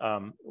Bay.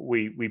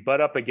 We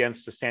butt up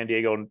against the San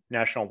Diego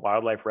National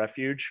Wildlife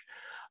Refuge,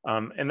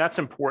 and that's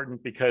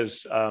important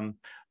because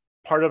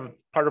part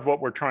of what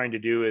we're trying to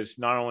do is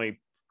not only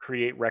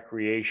create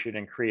recreation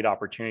and create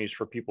opportunities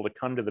for people to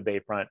come to the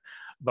Bayfront,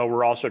 but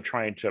we're also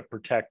trying to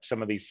protect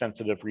some of these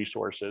sensitive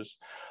resources.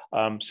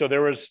 So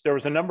there was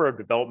a number of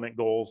development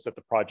goals that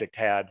the project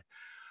had,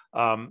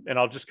 and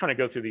I'll just kind of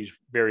go through these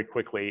very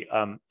quickly.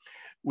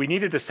 We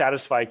needed to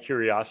satisfy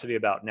curiosity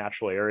about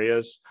natural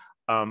areas,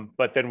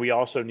 but then we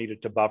also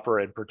needed to buffer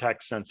and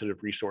protect sensitive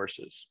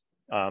resources.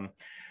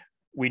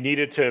 We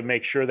needed to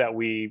make sure that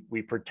we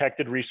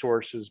protected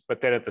resources,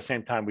 but then at the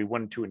same time, we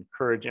wanted to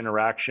encourage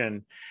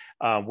interaction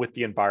with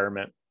the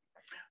environment.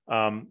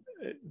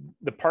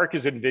 The park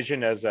is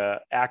envisioned as an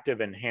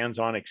active and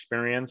hands-on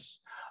experience,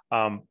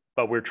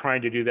 but we're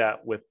trying to do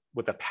that with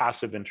a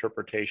passive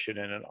interpretation,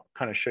 and I'll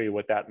kind of show you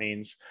what that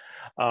means.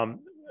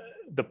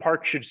 The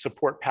park should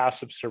support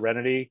passive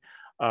serenity,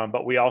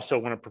 but we also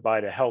want to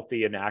provide a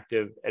healthy and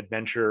active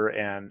adventure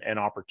and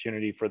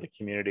opportunity for the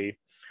community.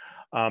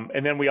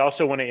 And then we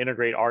also want to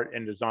integrate art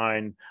and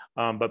design,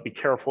 but be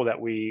careful that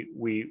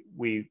we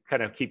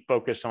kind of keep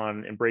focus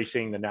on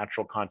embracing the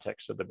natural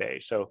context of the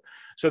Bay. So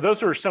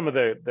those are some of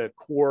the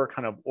core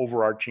kind of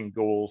overarching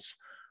goals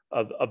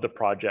of the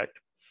project.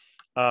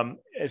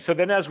 So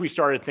then as we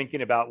started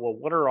thinking about, well,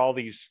 what are all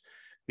these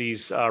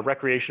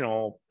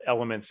recreational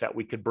elements that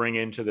we could bring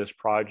into this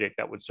project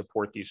that would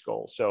support these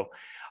goals? So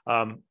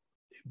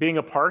being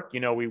a park,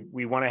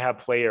 we want to have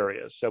play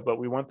areas. But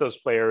we want those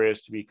play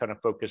areas to be kind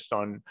of focused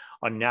on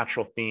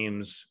natural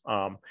themes.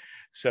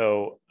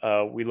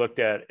 We looked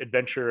at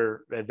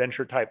adventure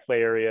type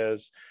play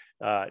areas,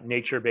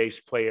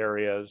 nature-based play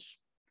areas.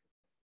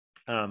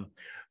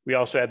 We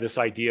also had this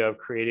idea of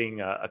creating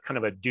a kind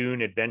of a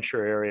dune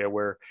adventure area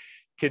where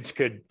kids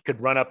could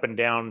run up and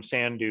down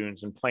sand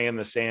dunes and play in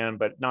the sand,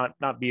 but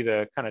not be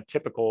the kind of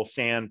typical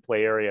sand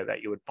play area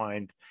that you would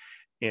find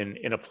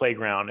in a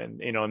playground.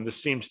 And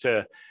this seems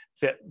to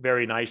fit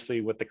very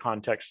nicely with the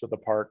context of the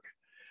park.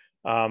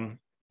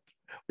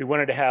 We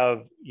wanted to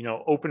have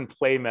open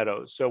play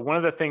meadows. So one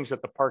of the things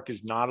that the park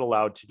is not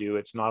allowed to do,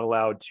 it's not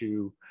allowed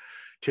to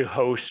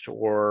host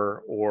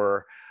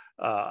or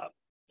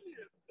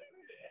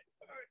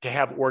to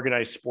have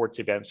organized sports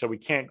events. So we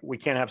can't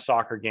have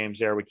soccer games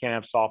there, we can't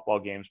have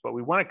softball games, but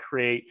we want to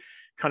create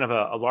kind of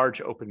a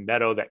large open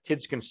meadow that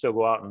kids can still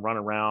go out and run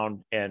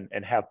around and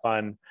have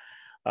fun.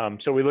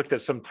 So we looked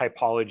at some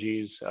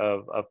typologies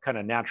of kind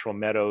of natural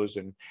meadows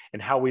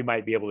and how we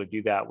might be able to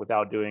do that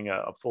without doing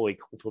a fully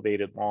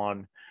cultivated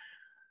lawn.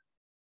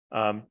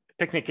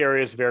 Picnic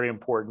area is very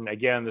important.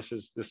 Again,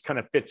 this kind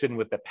of fits in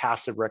with the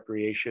passive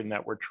recreation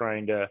that we're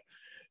trying to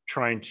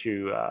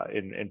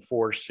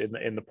enforce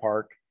in the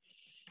park.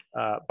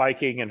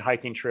 Biking and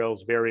hiking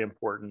trails, very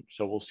important.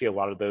 So we'll see a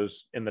lot of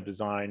those in the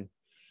design.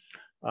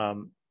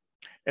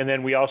 And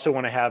then we also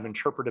want to have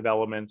interpretive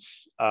elements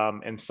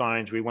and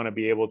signs. We want to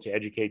be able to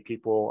educate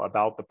people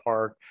about the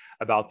park,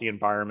 about the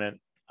environment.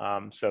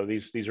 So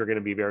these are going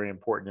to be very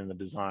important in the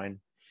design.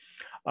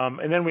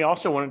 And then we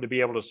also wanted to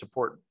be able to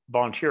support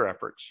volunteer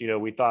efforts.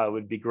 We thought it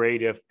would be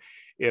great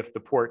if the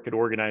port could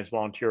organize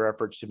volunteer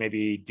efforts to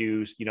maybe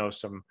do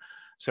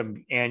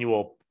some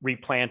annual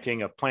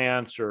replanting of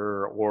plants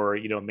or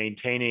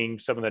maintaining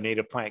some of the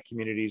native plant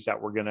communities that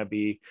we're going to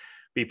be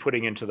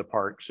putting into the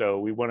park. So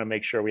we want to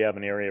make sure we have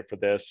an area for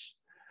this.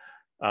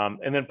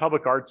 And then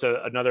public art's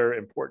another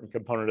important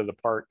component of the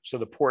park. So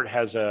the port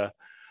has a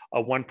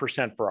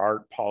 1% for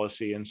art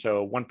policy. And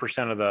so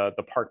 1% of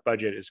the park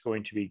budget is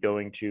going to be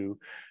going to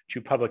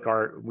public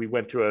art. We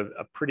went through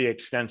a pretty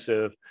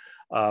extensive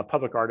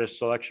public artist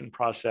selection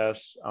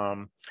process.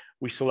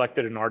 We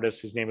selected an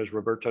artist, his name is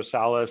Roberto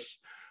Salas.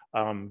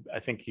 I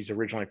think he's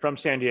originally from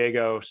San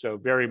Diego, so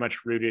very much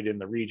rooted in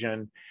the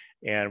region.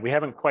 And we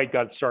haven't quite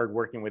got started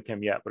working with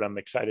him yet, but I'm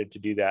excited to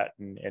do that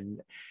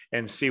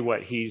and see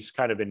what he's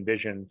kind of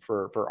envisioned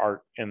for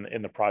art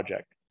in the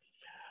project.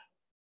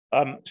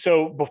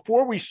 So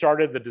before we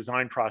started the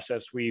design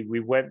process, we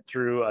went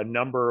through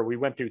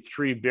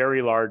 3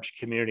 very large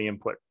community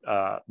input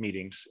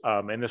meetings.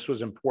 And this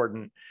was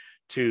important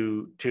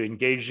to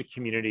engage the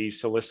community,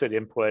 solicit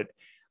input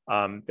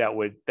that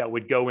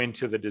would go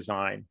into the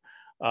design.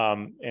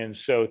 And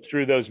so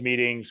through those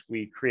meetings,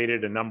 we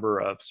created a number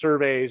of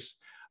surveys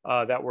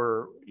that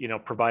were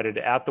provided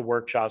at the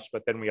workshops,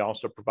 but then we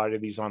also provided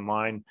these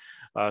online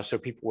so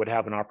people would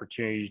have an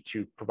opportunity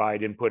to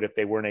provide input if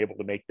they weren't able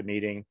to make the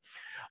meeting.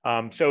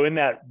 So in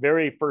that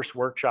very first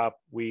workshop,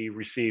 we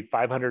received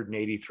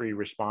 583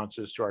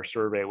 responses to our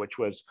survey, which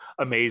was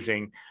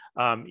amazing.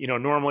 You know,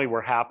 normally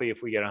we're happy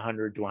if we get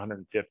 100 to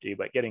 150,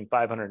 but getting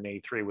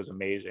 583 was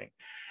amazing.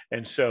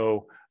 And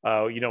so,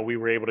 you know, we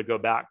were able to go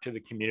back to the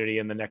community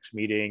in the next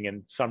meeting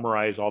and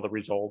summarize all the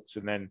results.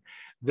 And then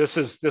this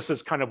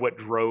is kind of what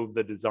drove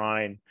the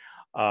design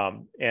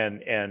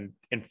and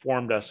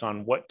informed us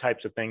on what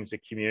types of things the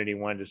community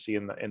wanted to see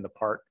in the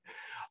park.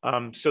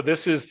 So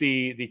this is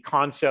the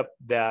concept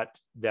that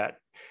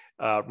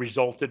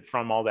resulted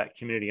from all that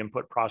community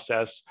input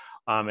process.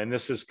 And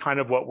this is kind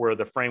of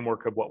the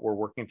framework of what we're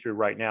working through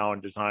right now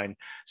in design.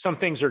 Some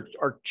things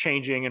are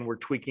changing and we're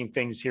tweaking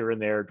things here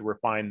and there to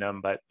refine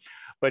them, but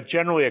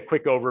generally a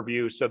quick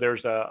overview. So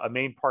there's a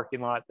main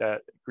parking lot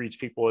that greets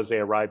people as they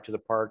arrive to the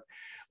park.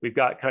 We've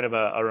got kind of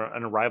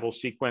an arrival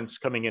sequence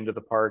coming into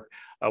the park.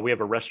 We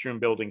have a restroom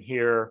building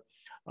here.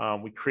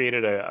 We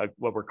created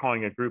what we're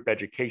calling a group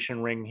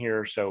education ring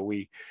here. So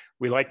we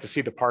like to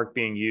see the park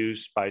being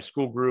used by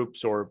school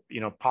groups or,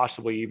 you know,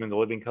 possibly even the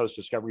Living Coast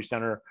Discovery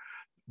Center,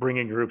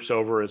 bringing groups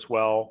over as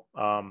well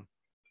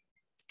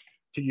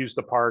to use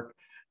the park.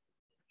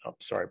 Oh,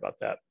 sorry about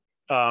that.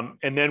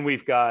 And then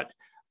we've got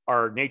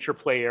our nature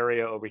play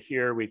area over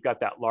here. We've got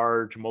that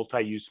large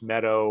multi-use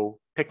meadow,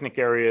 picnic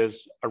areas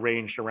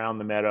arranged around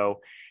the meadow.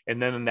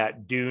 And then in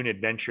that dune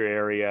adventure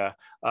area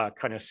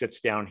kind of sits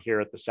down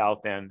here at the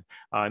south end.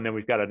 And then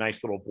we've got a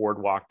nice little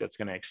boardwalk that's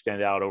going to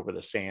extend out over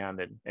the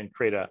sand and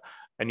create a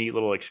neat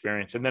little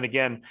experience. And then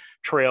again,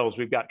 trails.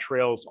 We've got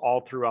trails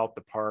all throughout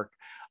the park.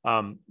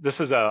 This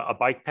is a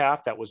bike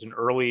path that was an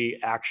early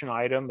action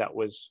item that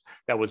was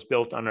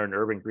built under an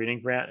urban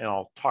greening grant. And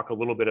I'll talk a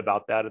little bit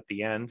about that at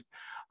the end.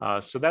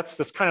 So that's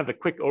kind of the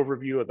quick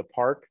overview of the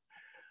park.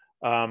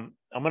 I'm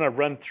going to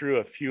run through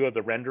a few of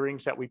the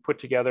renderings that we put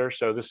together.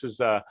 So this is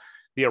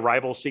the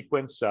arrival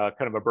sequence, kind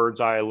of a bird's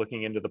eye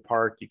looking into the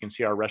park. You can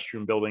see our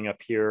restroom building up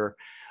here.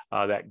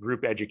 That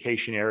group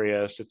education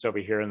area sits over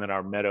here, and then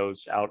our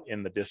meadows out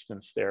in the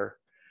distance there.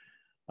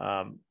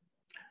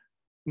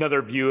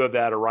 Another view of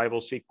that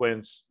arrival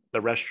sequence, the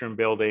restroom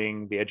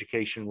building, the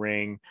education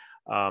ring,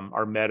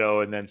 our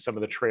meadow, and then some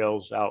of the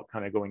trails out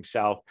kind of going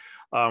south.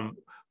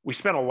 We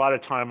spent a lot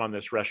of time on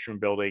this restroom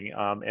building,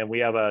 and we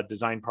have a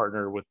design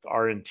partner with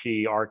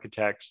R&T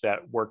Architects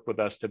that worked with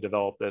us to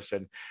develop this,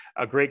 and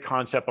a great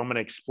concept. I'm going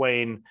to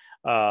explain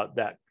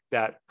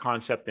that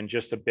concept in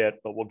just a bit,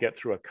 but we'll get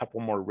through a couple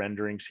more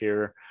renderings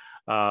here.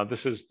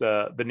 This is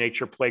the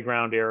nature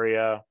playground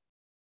area.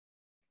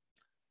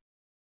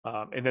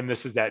 And then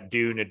this is that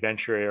dune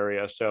adventure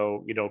area.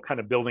 So, you know,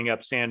 kind of building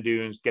up sand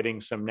dunes, getting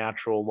some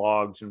natural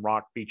logs and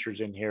rock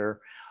features in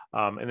here.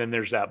 And then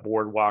there's that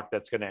boardwalk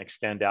that's going to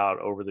extend out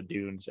over the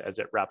dunes as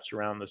it wraps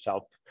around the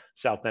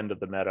south end of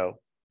the meadow.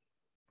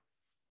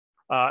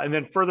 And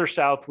then further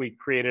south, we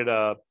created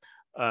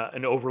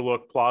an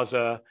overlook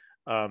plaza.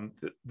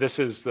 This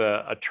is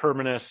a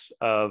terminus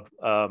of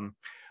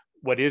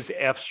what is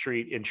F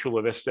Street in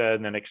Chula Vista,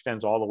 and then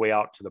extends all the way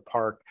out to the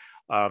park.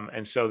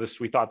 And so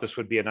we thought this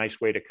would be a nice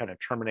way to kind of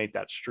terminate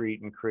that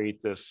street and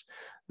create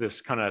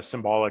this kind of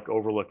symbolic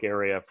overlook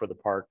area for the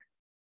park.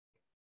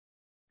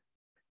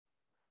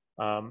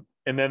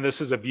 And then this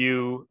is a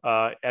view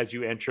as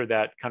you enter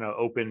that kind of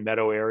open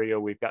meadow area.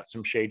 We've got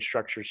some shade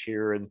structures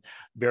here and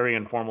very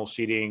informal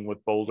seating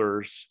with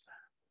boulders.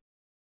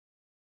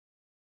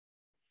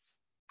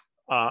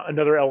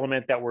 Another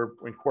element that we're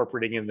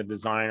incorporating in the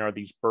design are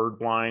these bird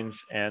blinds.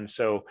 And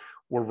so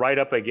we're right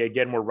up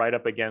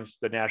against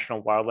the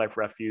National Wildlife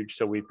Refuge.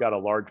 So we've got a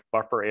large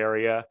buffer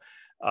area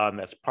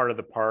that's part of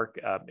the park.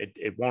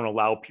 It won't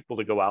allow people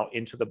to go out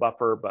into the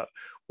buffer, but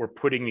we're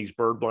putting these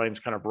bird blinds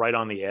kind of right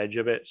on the edge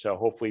of it. So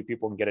hopefully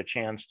people can get a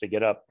chance to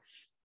get up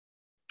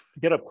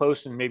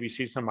close and maybe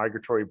see some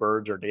migratory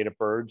birds or native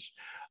birds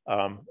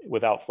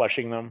without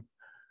flushing them.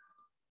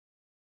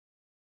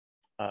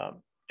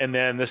 And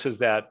then this is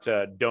that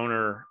but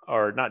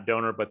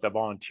the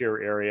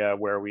volunteer area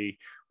where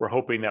we're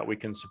hoping that we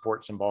can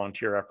support some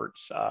volunteer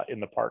efforts in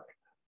the park.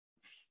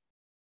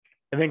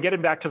 And then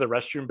getting back to the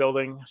restroom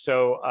building.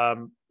 So,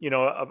 you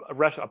know,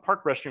 a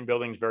park restroom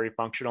building is very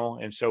functional.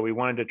 And so we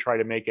wanted to try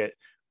to make it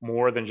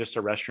more than just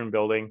a restroom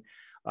building.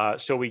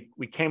 So we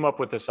came up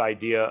with this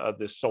idea of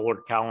this solar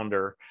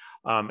calendar.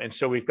 And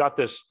so we've got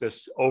this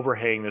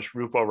overhang, this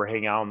roof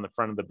overhang out in the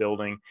front of the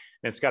building,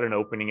 and it's got an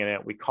opening in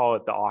it. We call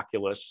it the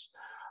oculus.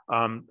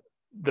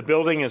 The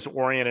building is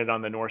oriented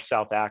on the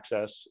north-south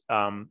axis.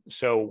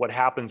 So what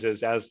happens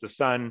is as the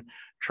sun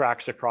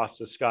tracks across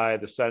the sky,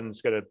 the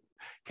sun's going to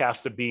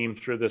cast a beam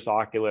through this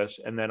oculus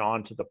and then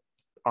onto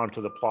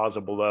the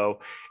plaza below.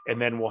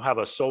 And then we'll have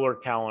a solar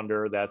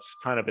calendar that's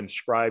kind of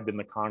inscribed in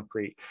the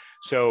concrete.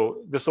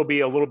 So this will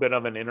be a little bit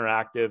of an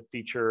interactive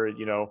feature,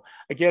 you know,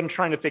 again,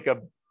 trying to think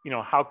of, you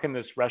know, how can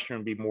this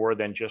restroom be more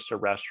than just a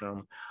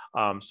restroom?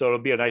 So it'll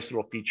be a nice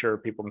little feature.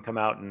 People can come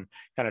out and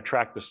kind of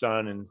track the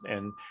sun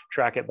and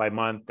track it by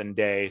month and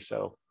day.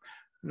 So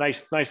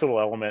nice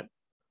little element.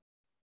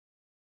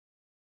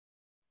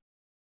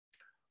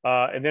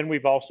 And then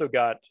we've also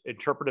got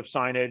interpretive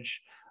signage.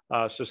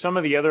 So some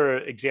of the other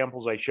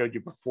examples I showed you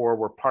before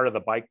were part of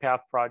the bike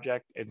path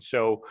project. And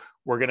so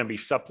we're going to be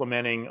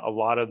supplementing a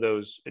lot of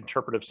those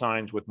interpretive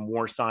signs with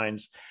more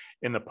signs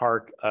in the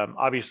park.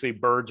 Obviously,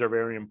 birds are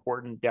very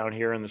important down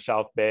here in the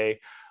South Bay.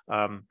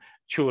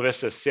 Chula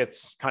Vista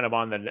sits kind of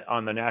on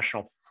the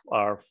national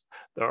or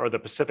the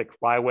Pacific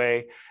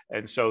Flyway.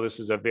 And so this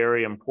is a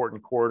very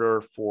important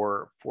corridor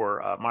for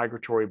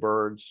migratory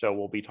birds. So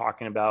we'll be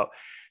talking about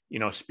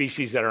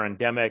species that are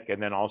endemic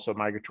and then also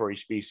migratory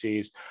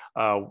species.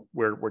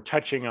 We're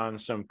touching on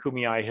some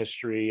Kumeyaay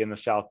history in the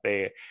South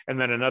Bay, and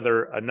then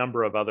a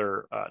number of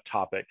other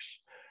topics.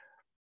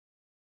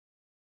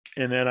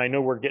 And then I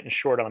know we're getting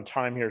short on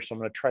time here, so I'm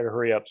going to try to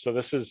hurry up. So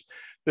this is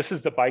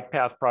the bike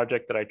path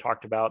project that I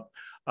talked about.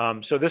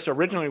 So this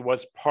originally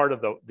was part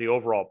of the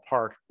overall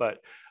park, but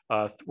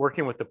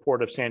working with the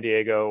Port of San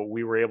Diego,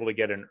 we were able to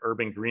get an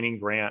urban greening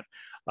grant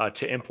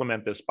to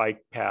implement this bike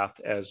path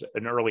as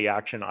an early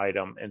action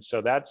item. And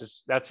so that's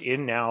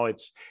in now,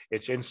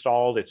 it's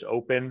installed, it's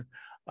open.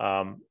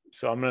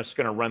 So I'm just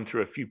going to run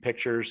through a few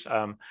pictures.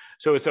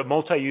 So it's a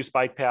multi-use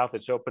bike path.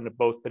 It's open to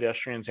both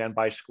pedestrians and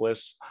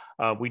bicyclists.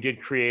 We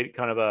did create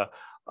kind of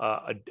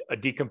a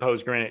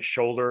decomposed granite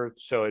shoulder,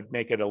 so it'd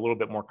make it a little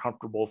bit more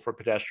comfortable for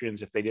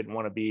pedestrians if they didn't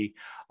want to be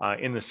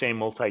in the same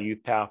multi-use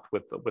path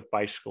with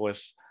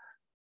bicyclists.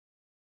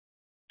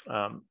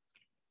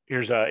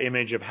 Here's an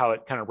image of how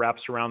it kind of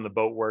wraps around the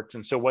boat works.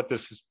 And so what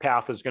this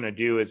path is going to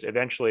do is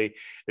eventually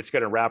it's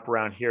going to wrap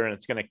around here and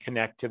it's going to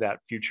connect to that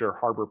future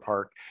harbor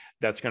park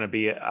that's going to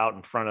be out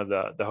in front of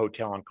the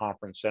hotel and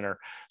conference center.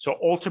 So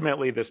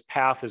ultimately this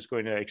path is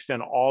going to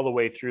extend all the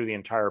way through the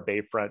entire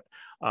bayfront,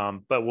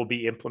 but will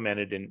be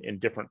implemented in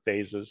different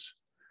phases.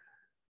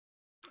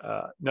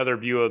 Another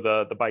view of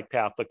the bike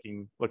path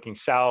looking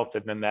south,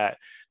 and then that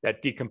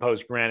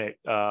decomposed granite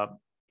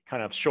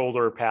kind of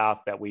shoulder path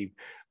that we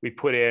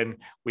put in.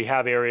 We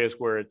have areas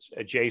where it's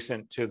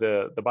adjacent to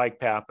the bike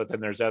path, but then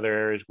there's other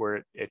areas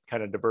where it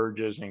kind of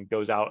diverges and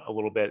goes out a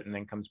little bit and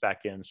then comes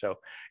back in. So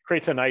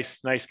creates a nice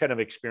kind of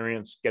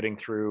experience getting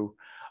through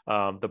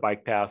the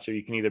bike path. So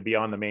you can either be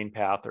on the main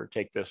path or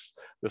take this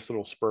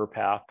little spur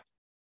path.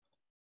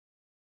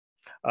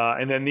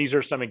 And then these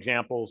are some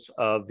examples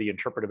of the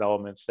interpretive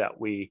elements that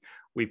we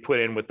put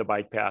in with the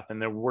bike path.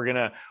 And then we're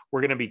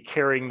gonna be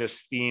carrying this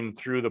theme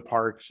through the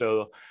park.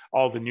 So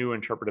all the new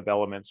interpretive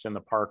elements in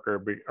the park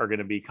are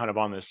gonna be kind of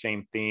on the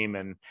same theme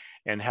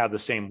and have the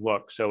same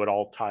look. So it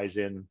all ties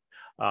in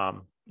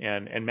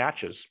and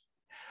matches.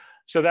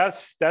 So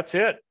that's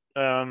it.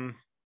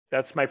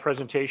 That's my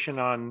presentation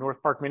on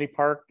North Park Mini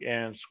Park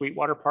and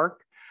Sweetwater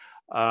Park.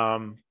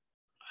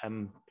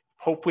 And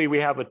hopefully we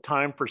have a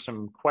time for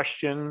some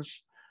questions.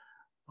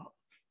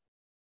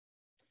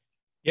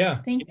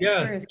 Yeah. Thank you,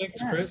 Chris.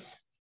 Thanks, Chris.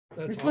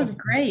 This was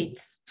great.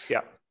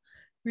 Yeah.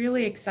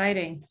 Really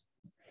exciting.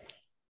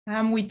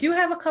 We do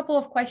have a couple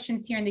of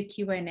questions here in the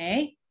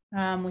Q&A,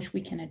 which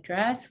we can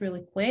address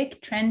really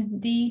quick.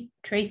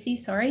 Tracy,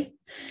 sorry.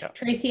 Yeah.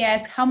 Tracy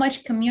asked, how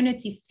much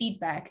community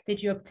feedback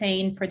did you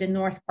obtain for the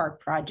North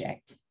Park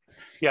project?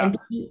 Yeah.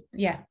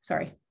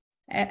 Sorry.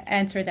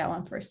 Answer that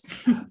one first.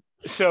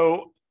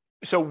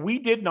 So we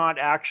did not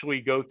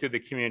actually go through the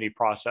community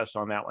process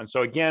on that one.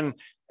 So again,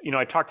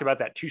 I talked about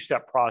that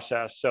two-step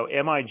process. So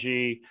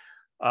MIG,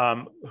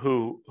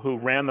 who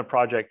ran the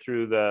project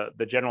through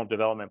the general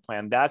development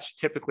plan, that's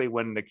typically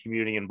when the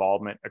community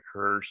involvement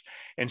occurs.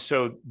 And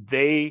so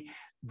they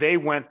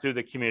went through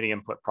the community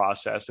input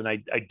process. And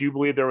I do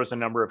believe there was a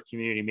number of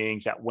community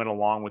meetings that went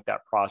along with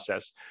that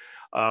process.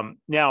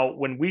 Now,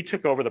 when we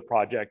took over the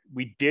project,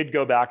 we did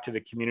go back to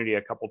the community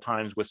a couple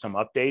times with some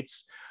updates.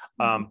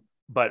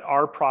 But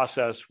our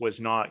process was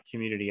not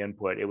community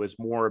input. It was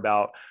more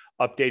about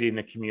updating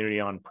the community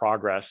on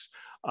progress.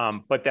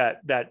 But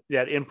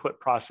that input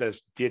process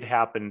did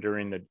happen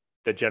during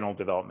the general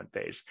development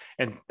phase.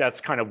 And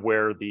that's kind of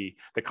where the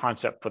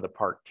concept for the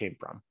park came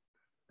from.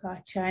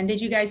 Gotcha. And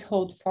did you guys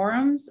hold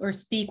forums or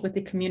speak with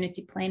the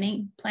community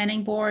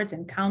planning boards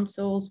and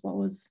councils? What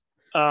was?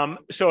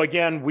 So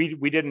again,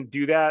 we didn't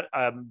do that.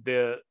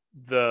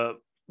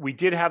 We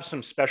did have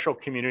some special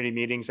community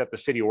meetings that the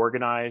city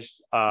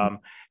organized.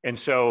 And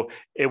so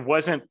it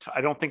wasn't, I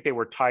don't think they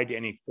were tied to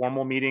any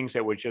formal meetings.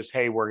 It was just,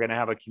 hey, we're going to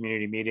have a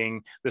community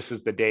meeting. This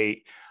is the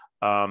date.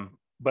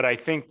 But I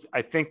think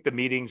the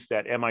meetings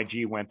that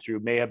MIG went through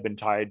may have been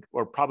tied,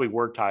 or probably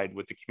were tied,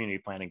 with the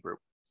community planning group.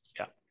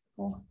 Yeah.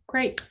 Cool.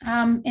 Great.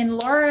 And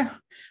Laura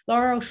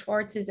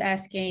Schwartz is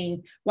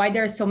asking why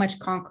there's so much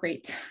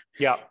concrete.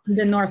 Yeah. In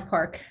the North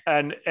Park.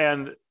 And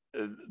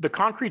the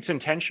concrete's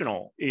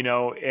intentional,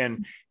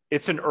 and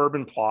it's an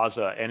urban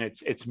plaza, and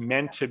it's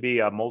meant to be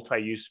a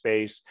multi-use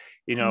space.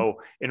 In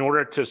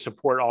order to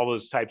support all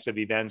those types of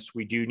events,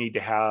 we do need to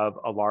have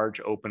a large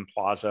open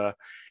plaza.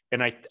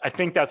 And I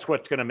think that's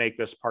what's going to make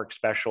this park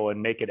special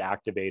and make it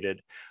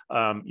activated.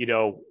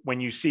 When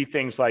you see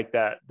things like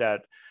that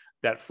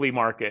that flea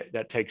market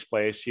that takes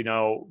place. You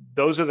know,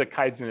 those are the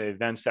kinds of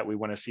events that we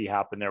want to see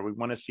happen there. We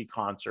want to see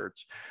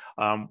concerts.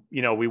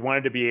 You know, we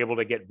wanted to be able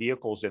to get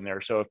vehicles in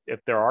there. So if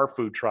there are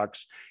food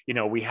trucks, you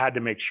know, we had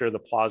to make sure the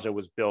plaza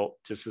was built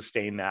to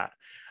sustain that.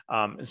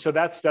 And so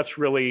that's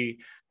really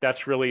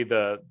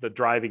the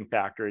driving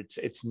factor.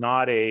 It's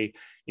not a,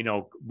 you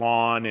know,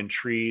 lawn and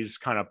trees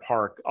kind of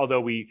park,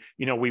 although we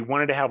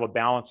wanted to have a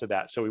balance of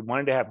that. So we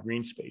wanted to have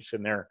green space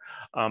in there.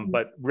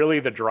 But really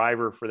the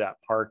driver for that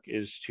park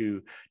is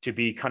to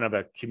be kind of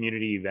a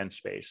community event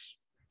space.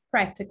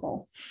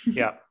 Practical.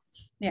 Yeah.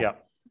 Yeah.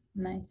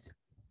 Nice.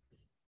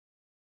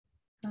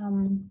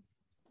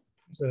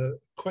 There's a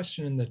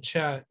question in the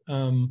chat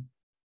from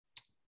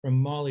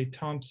Molly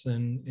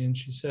Thompson, and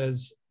she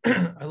says,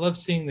 I love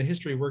seeing the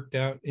history worked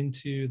out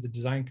into the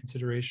design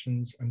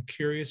considerations. I'm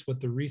curious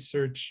what the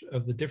research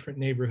of the different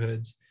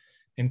neighborhoods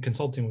and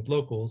consulting with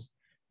locals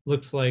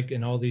looks like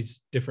in all these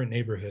different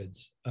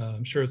neighborhoods.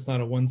 I'm sure it's not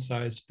a one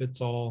size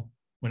fits all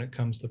when it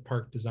comes to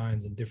park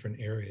designs in different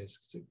areas.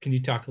 So can you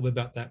talk a little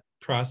bit about that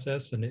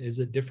process, and is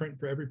it different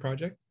for every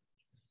project?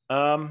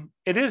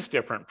 It is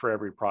different for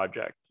every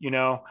project. You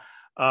know,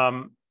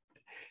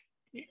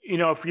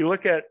 if you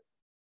look at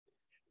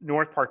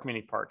North Park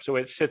Mini Park, so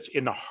it sits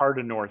in the heart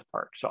of North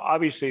Park. So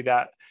obviously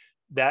that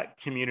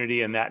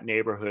community and that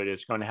neighborhood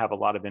is going to have a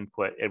lot of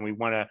input, and we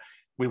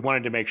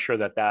wanted to make sure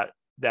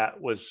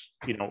that was,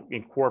 you know,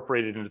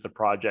 incorporated into the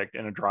project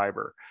and a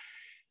driver.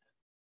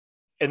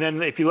 And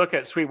then if you look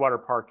at Sweetwater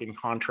Park in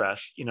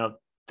contrast, you know,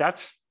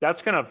 that's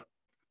going to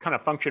kind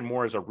of function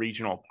more as a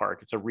regional park.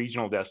 It's a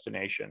regional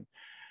destination.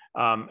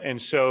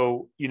 And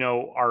so, you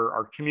know,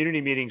 our community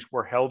meetings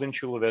were held in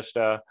Chula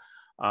Vista.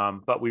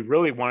 But we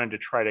really wanted to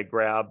try to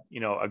grab,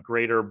 you know, a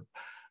greater,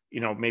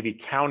 you know, maybe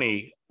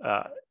county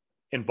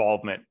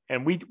involvement.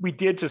 And we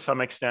did to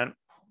some extent.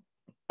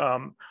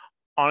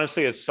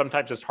 Honestly,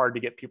 sometimes it's hard to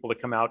get people to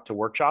come out to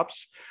workshops.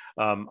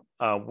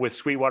 With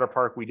Sweetwater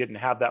Park, we didn't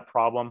have that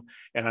problem.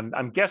 And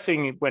I'm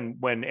guessing when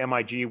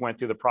MIG went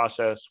through the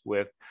process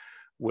with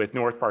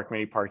North Park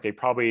Mini Park,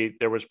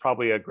 there was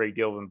probably a great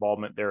deal of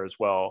involvement there as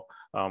well.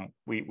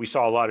 We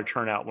saw a lot of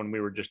turnout when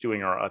we were just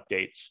doing our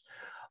updates.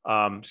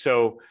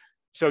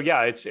 So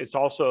yeah,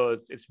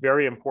 it's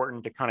very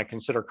important to kind of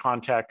consider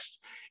context.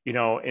 You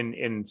know,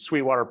 in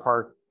Sweetwater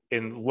Park,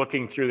 in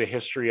looking through the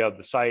history of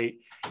the site,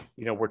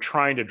 you know, we're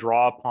trying to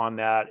draw upon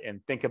that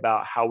and think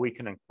about how we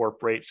can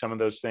incorporate some of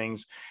those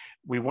things.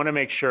 We want to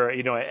make sure,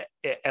 you know,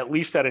 at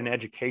least at an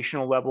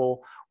educational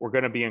level, we're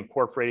going to be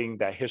incorporating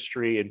that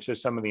history into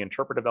some of the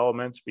interpretive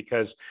elements,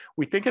 because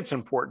we think it's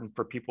important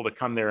for people to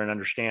come there and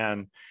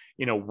understand,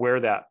 you know,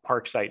 where that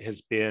park site has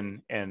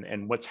been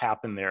and what's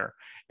happened there.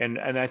 And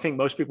I think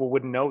most people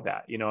wouldn't know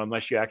that, you know,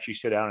 unless you actually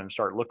sit down and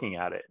start looking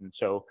at it. And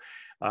so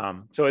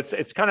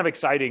it's kind of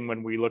exciting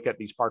when we look at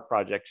these park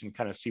projects and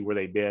kind of see where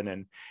they've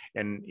been,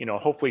 and you know,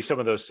 hopefully some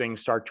of those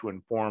things start to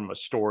inform a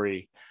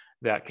story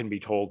that can be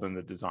told in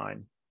the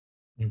design.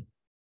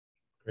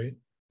 Great.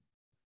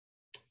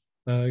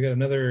 I got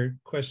another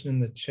question in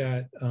the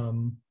chat.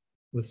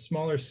 With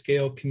smaller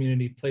scale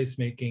community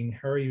placemaking,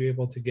 how are you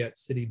able to get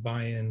city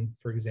buy-in,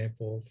 for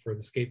example, for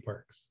the skate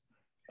parks?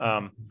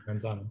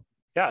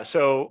 Yeah,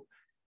 so,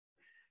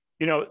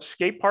 you know,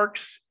 skate parks,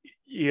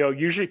 you know,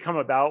 usually come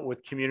about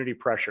with community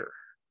pressure.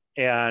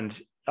 And,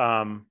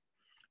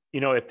 you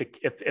know,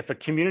 if a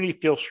community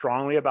feels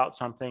strongly about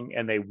something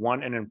and they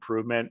want an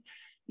improvement,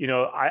 you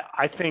know,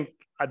 I think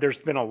there's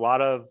been a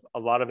lot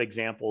of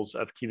examples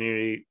of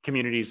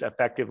communities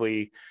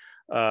effectively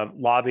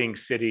lobbying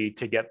city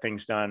to get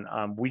things done.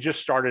 We just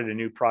started a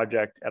new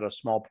project at a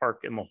small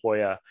park in La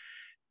Jolla,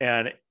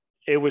 and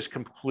it was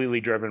completely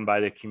driven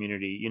by the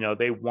community. You know,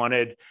 they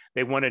wanted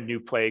new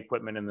play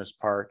equipment in this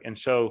park. And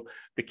so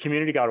the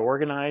community got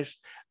organized.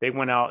 They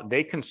went out,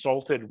 they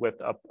consulted with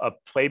a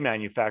play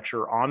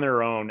manufacturer on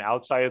their own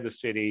outside of the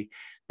city.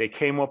 They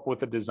came up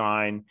with a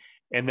design,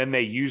 and then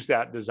they used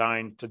that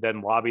design to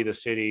then lobby the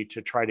city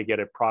to try to get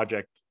a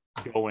project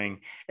going.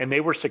 And they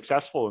were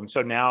successful. And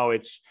so now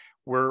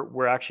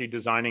we're actually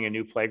designing a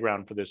new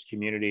playground for this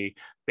community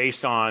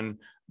based on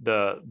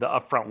the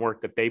upfront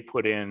work that they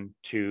put in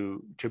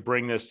to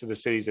bring this to the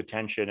city's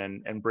attention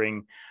and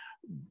bring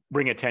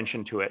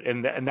attention to it.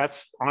 And that's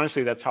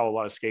honestly, that's how a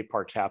lot of skate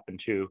parks happen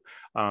too.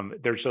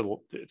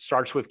 It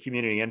starts with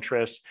community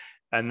interest,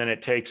 and then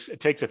it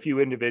takes a few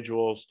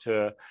individuals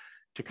to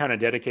kind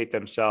of dedicate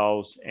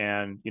themselves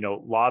and, you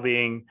know,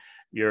 lobbying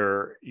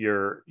your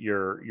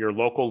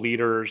local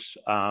leaders,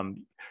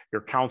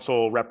 your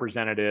council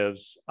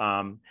representatives,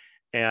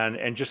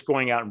 and just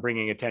going out and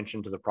bringing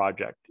attention to the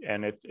project.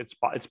 And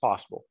it's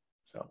possible.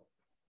 So.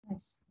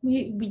 Yes,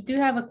 we do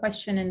have a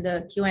question in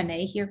the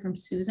Q&A here from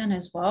Susan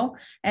as well,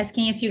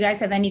 asking if you guys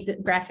have any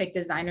graphic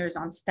designers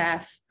on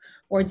staff,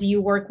 or do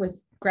you work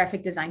with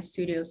graphic design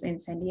studios in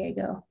San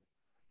Diego?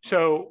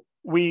 So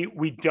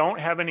we don't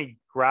have any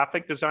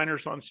graphic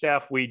designers on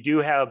staff. We do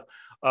have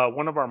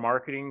one of our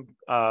marketing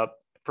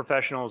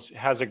professionals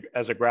has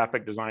a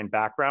graphic design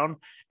background,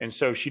 and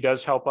so she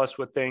does help us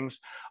with things.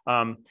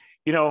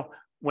 You know,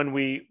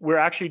 we're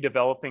actually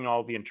developing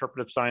all the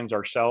interpretive signs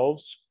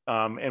ourselves,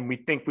 and we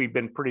think we've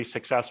been pretty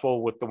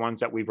successful with the ones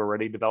that we've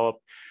already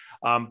developed.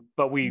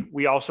 But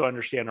we also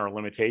understand our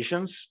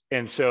limitations,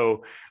 and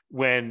so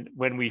when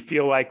we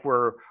feel like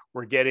we're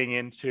getting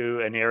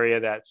into an area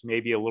that's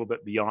maybe a little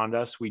bit beyond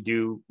us, we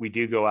do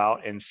go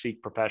out and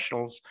seek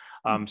professionals.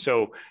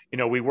 So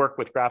we work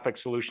with graphic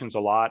solutions a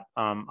lot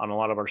on a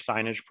lot of our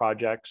signage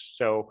projects.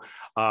 So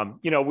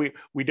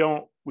we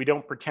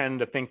don't pretend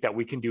to think that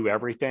we can do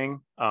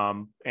everything,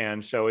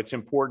 and so it's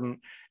important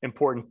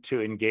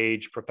to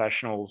engage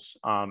professionals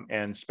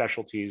and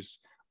specialties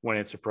when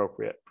it's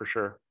appropriate, for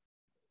sure.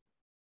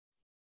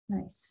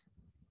 Nice,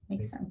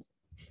 makes sense.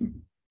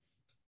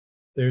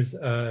 There's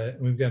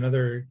we've got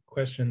another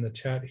question in the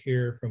chat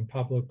here from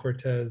Pablo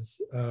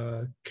Cortez.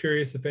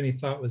 Curious if any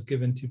thought was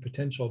given to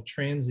potential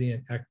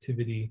transient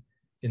activity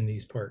in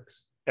these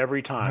parks.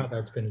 Every time. How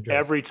that's been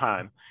addressed. Every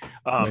time.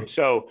 Right.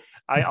 So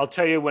I'll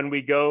tell you, when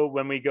we go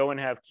and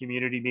have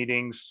community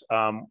meetings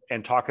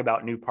and talk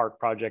about new park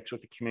projects with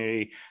the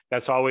community,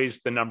 that's always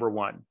the number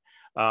one.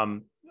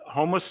 The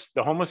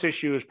homeless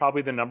issue is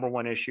probably the number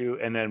one issue,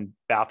 and then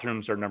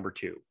bathrooms are number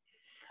two.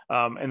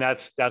 And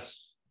that's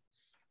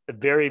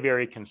very,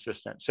 very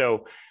consistent.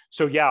 So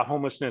yeah,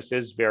 homelessness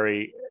is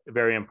very,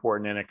 very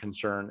important and a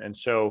concern. And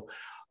so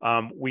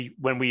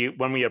when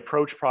we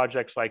approach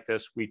projects like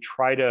this, we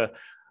try to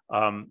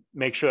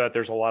make sure that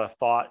there's a lot of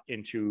thought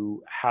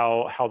into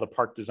how the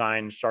park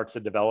design starts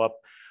to develop.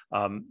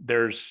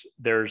 There's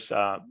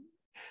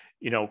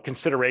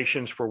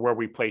considerations for where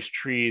we place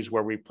trees,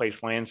 where we place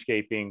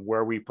landscaping,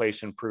 where we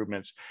place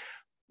improvements.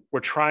 We're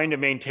trying to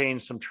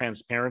maintain some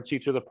transparency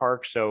to the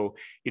park. So,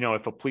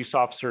 if a police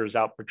officer is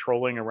out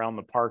patrolling around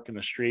the park in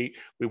the street,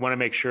 we want to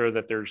make sure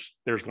that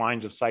there's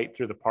lines of sight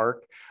through the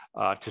park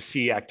to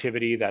see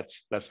activity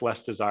that's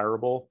less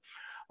desirable.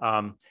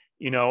 In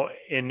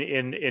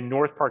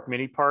North Park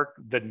Mini Park,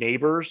 the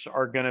neighbors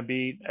are going to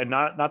be, and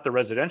not the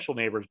residential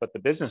neighbors, but the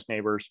business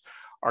neighbors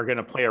are going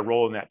to play a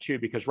role in that too,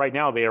 because right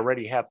now they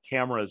already have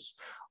cameras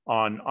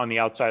on the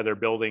outside of their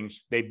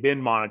buildings. They've been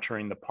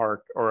monitoring the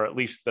park, or at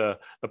least the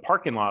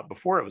parking lot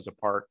before it was a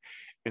park.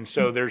 And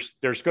so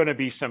there's going to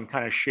be some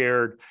kind of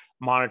shared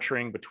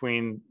monitoring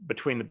between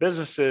the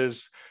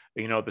businesses,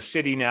 the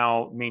city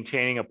now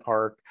maintaining a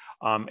park.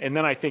 And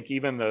then I think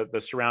even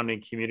the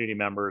surrounding community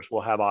members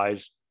will have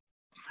eyes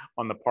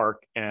on the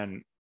park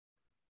and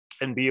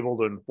be able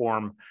to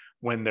inform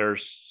when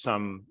there's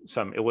some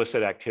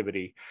illicit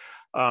activity.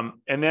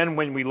 And then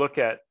when we look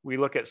at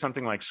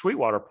something like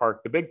Sweetwater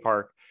Park, the big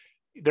park,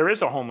 there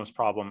is a homeless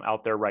problem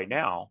out there right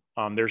now.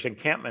 There's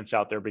encampments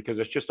out there because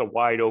it's just a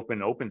wide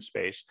open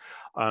space.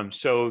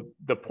 So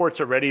the port's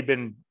already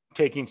been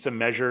taking some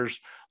measures.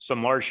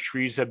 Some large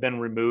trees have been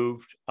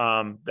removed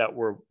that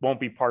won't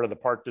be part of the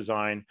park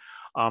design.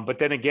 But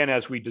then again,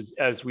 as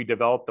we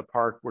develop the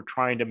park, we're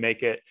trying to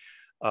make it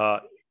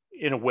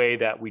in a way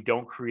that we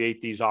don't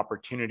create these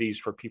opportunities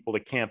for people to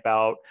camp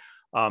out.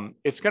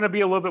 It's going to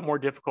be a little bit more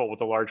difficult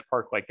with a large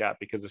park like that,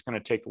 because it's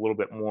going to take a little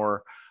bit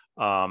more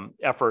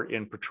effort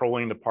in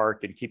patrolling the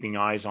park and keeping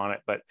eyes on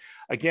it. But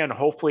again,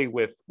 hopefully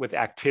with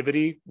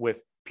activity, with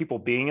people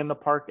being in the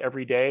park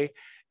every day,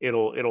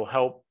 it'll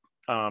help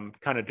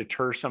kind of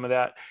deter some of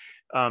that.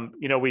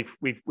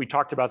 We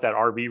talked about that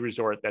RV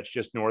resort that's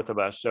just north of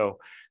us. So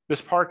this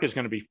park is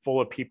going to be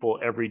full of people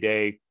every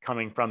day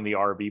coming from the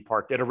RV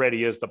park. It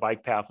already is. The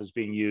bike path is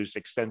being used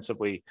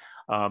extensively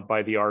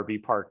by the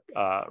RV park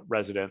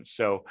residents.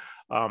 So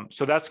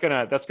that's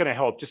gonna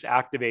help. Just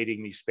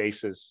activating these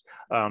spaces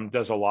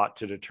does a lot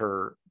to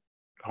deter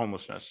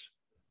homelessness.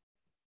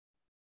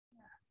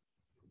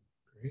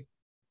 Great.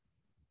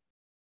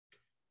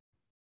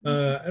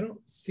 I don't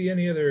see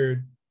any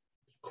other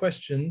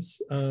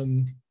questions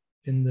in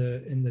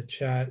the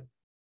chat.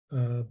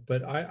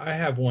 But I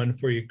have one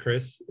for you,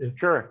 Chris.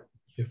 Sure.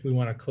 If we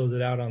want to close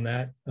it out on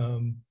that.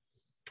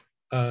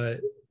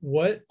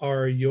 What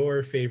are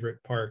your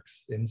favorite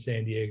parks in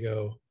San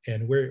Diego,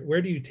 and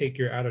where do you take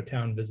your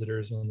out-of-town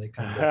visitors when they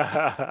come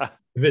to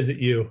visit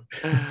you?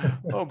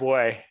 Oh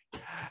boy.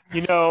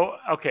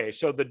 Okay,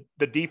 so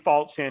the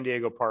default San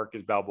Diego park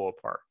is Balboa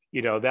Park.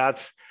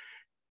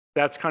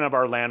 That's kind of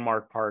our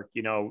landmark park.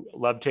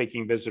 Love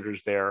taking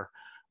visitors there.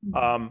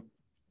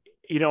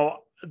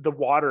 The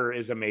water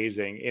is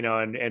amazing,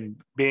 and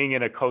being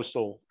in a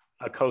coastal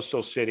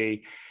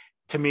city,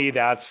 to me,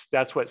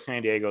 that's what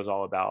San Diego is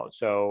all about.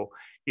 So,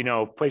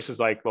 places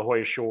like La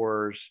Jolla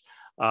Shores,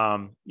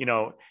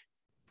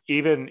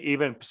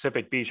 even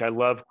Pacific Beach. I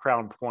love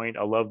Crown Point.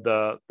 I love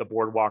the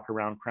boardwalk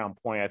around Crown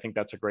Point. I think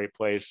that's a great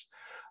place.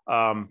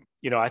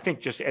 I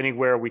think just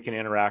anywhere we can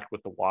interact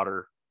with the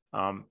water.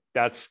 To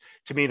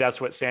me,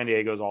 that's what San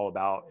Diego is all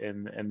about,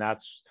 and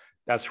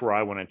that's where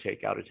I want to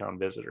take out-of-town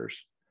visitors.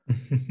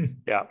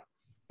 Yeah.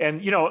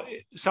 And,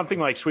 something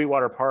like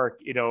Sweetwater Park,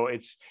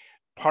 it's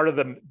part of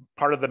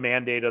the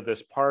mandate of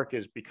this park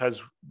is because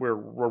we're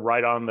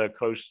right on the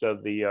coast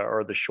of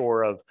or the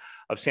shore of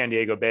San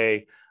Diego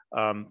Bay.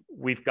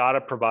 We've got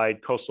to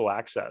provide coastal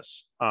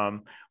access.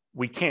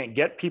 we can't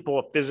get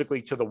people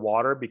physically to the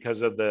water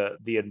because of the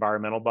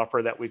environmental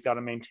buffer that we've got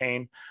to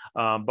maintain,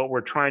 but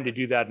we're trying to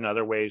do that in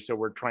other ways. So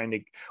we're trying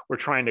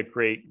to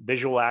create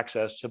visual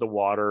access to the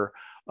water,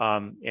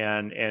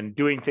 and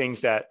doing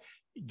things that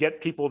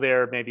get people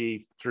there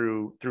maybe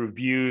through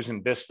views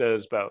and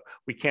vistas, but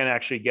we can't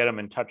actually get them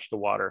and touch the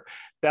water.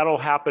 That'll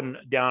happen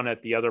down at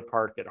the other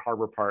park at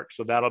Harbor Park.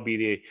 So that'll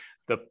be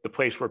the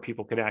place where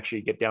people can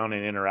actually get down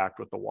and interact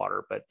with the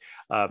water. But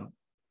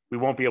we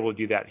won't be able to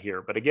do that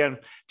here. But again,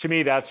 to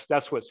me,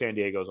 that's what San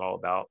Diego is all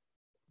about.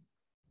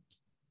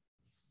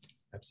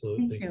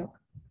 Absolutely. Thank you.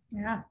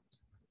 Yeah.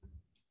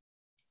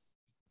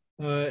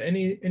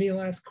 Any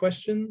last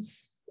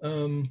questions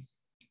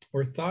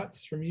or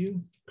thoughts from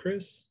you,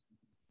 Chris?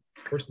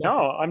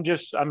 No,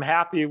 I'm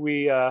happy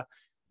we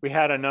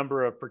had a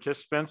number of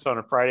participants on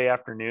a Friday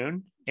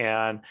afternoon,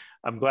 and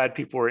I'm glad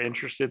people were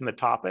interested in the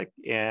topic,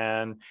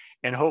 and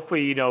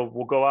hopefully,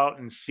 we'll go out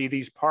and see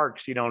these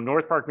parks.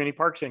 North Park Mini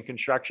Park's in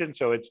construction,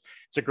 so it's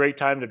a great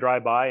time to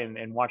drive by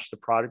and watch the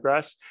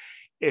progress.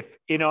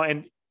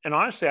 And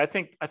honestly, I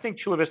think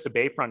Chula Vista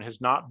Bayfront has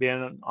not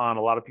been on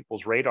a lot of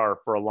people's radar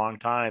for a long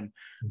time,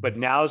 but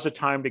now is the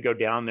time to go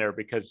down there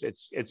because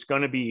it's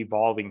going to be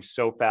evolving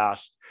so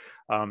fast.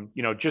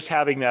 Just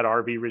having that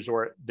RV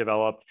resort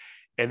developed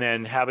and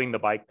then having the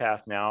bike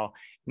path now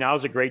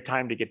is a great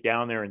time to get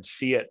down there and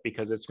see it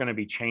because it's going to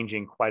be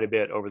changing quite a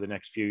bit over the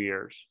next few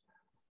years.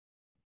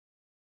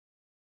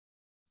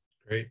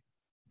 Great.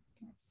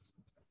 Yes.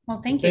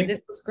 Well, thank you.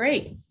 This was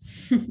great.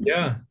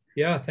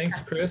 Yeah. Thanks,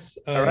 Chris.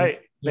 All right.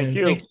 Thank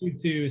you. Thank you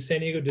to San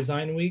Diego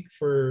Design Week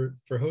for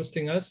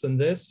hosting us and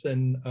this,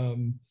 and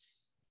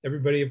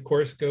everybody, of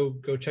course, go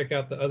check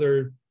out the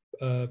other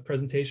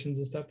presentations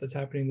and stuff that's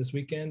happening this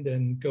weekend,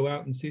 and go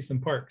out and see some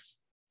parks.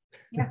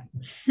 Yeah.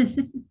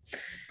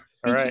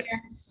 All right.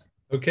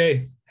 You,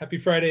 okay. Happy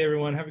Friday,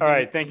 everyone. Have a good All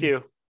right. Thank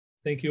you.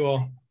 Thank you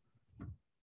all.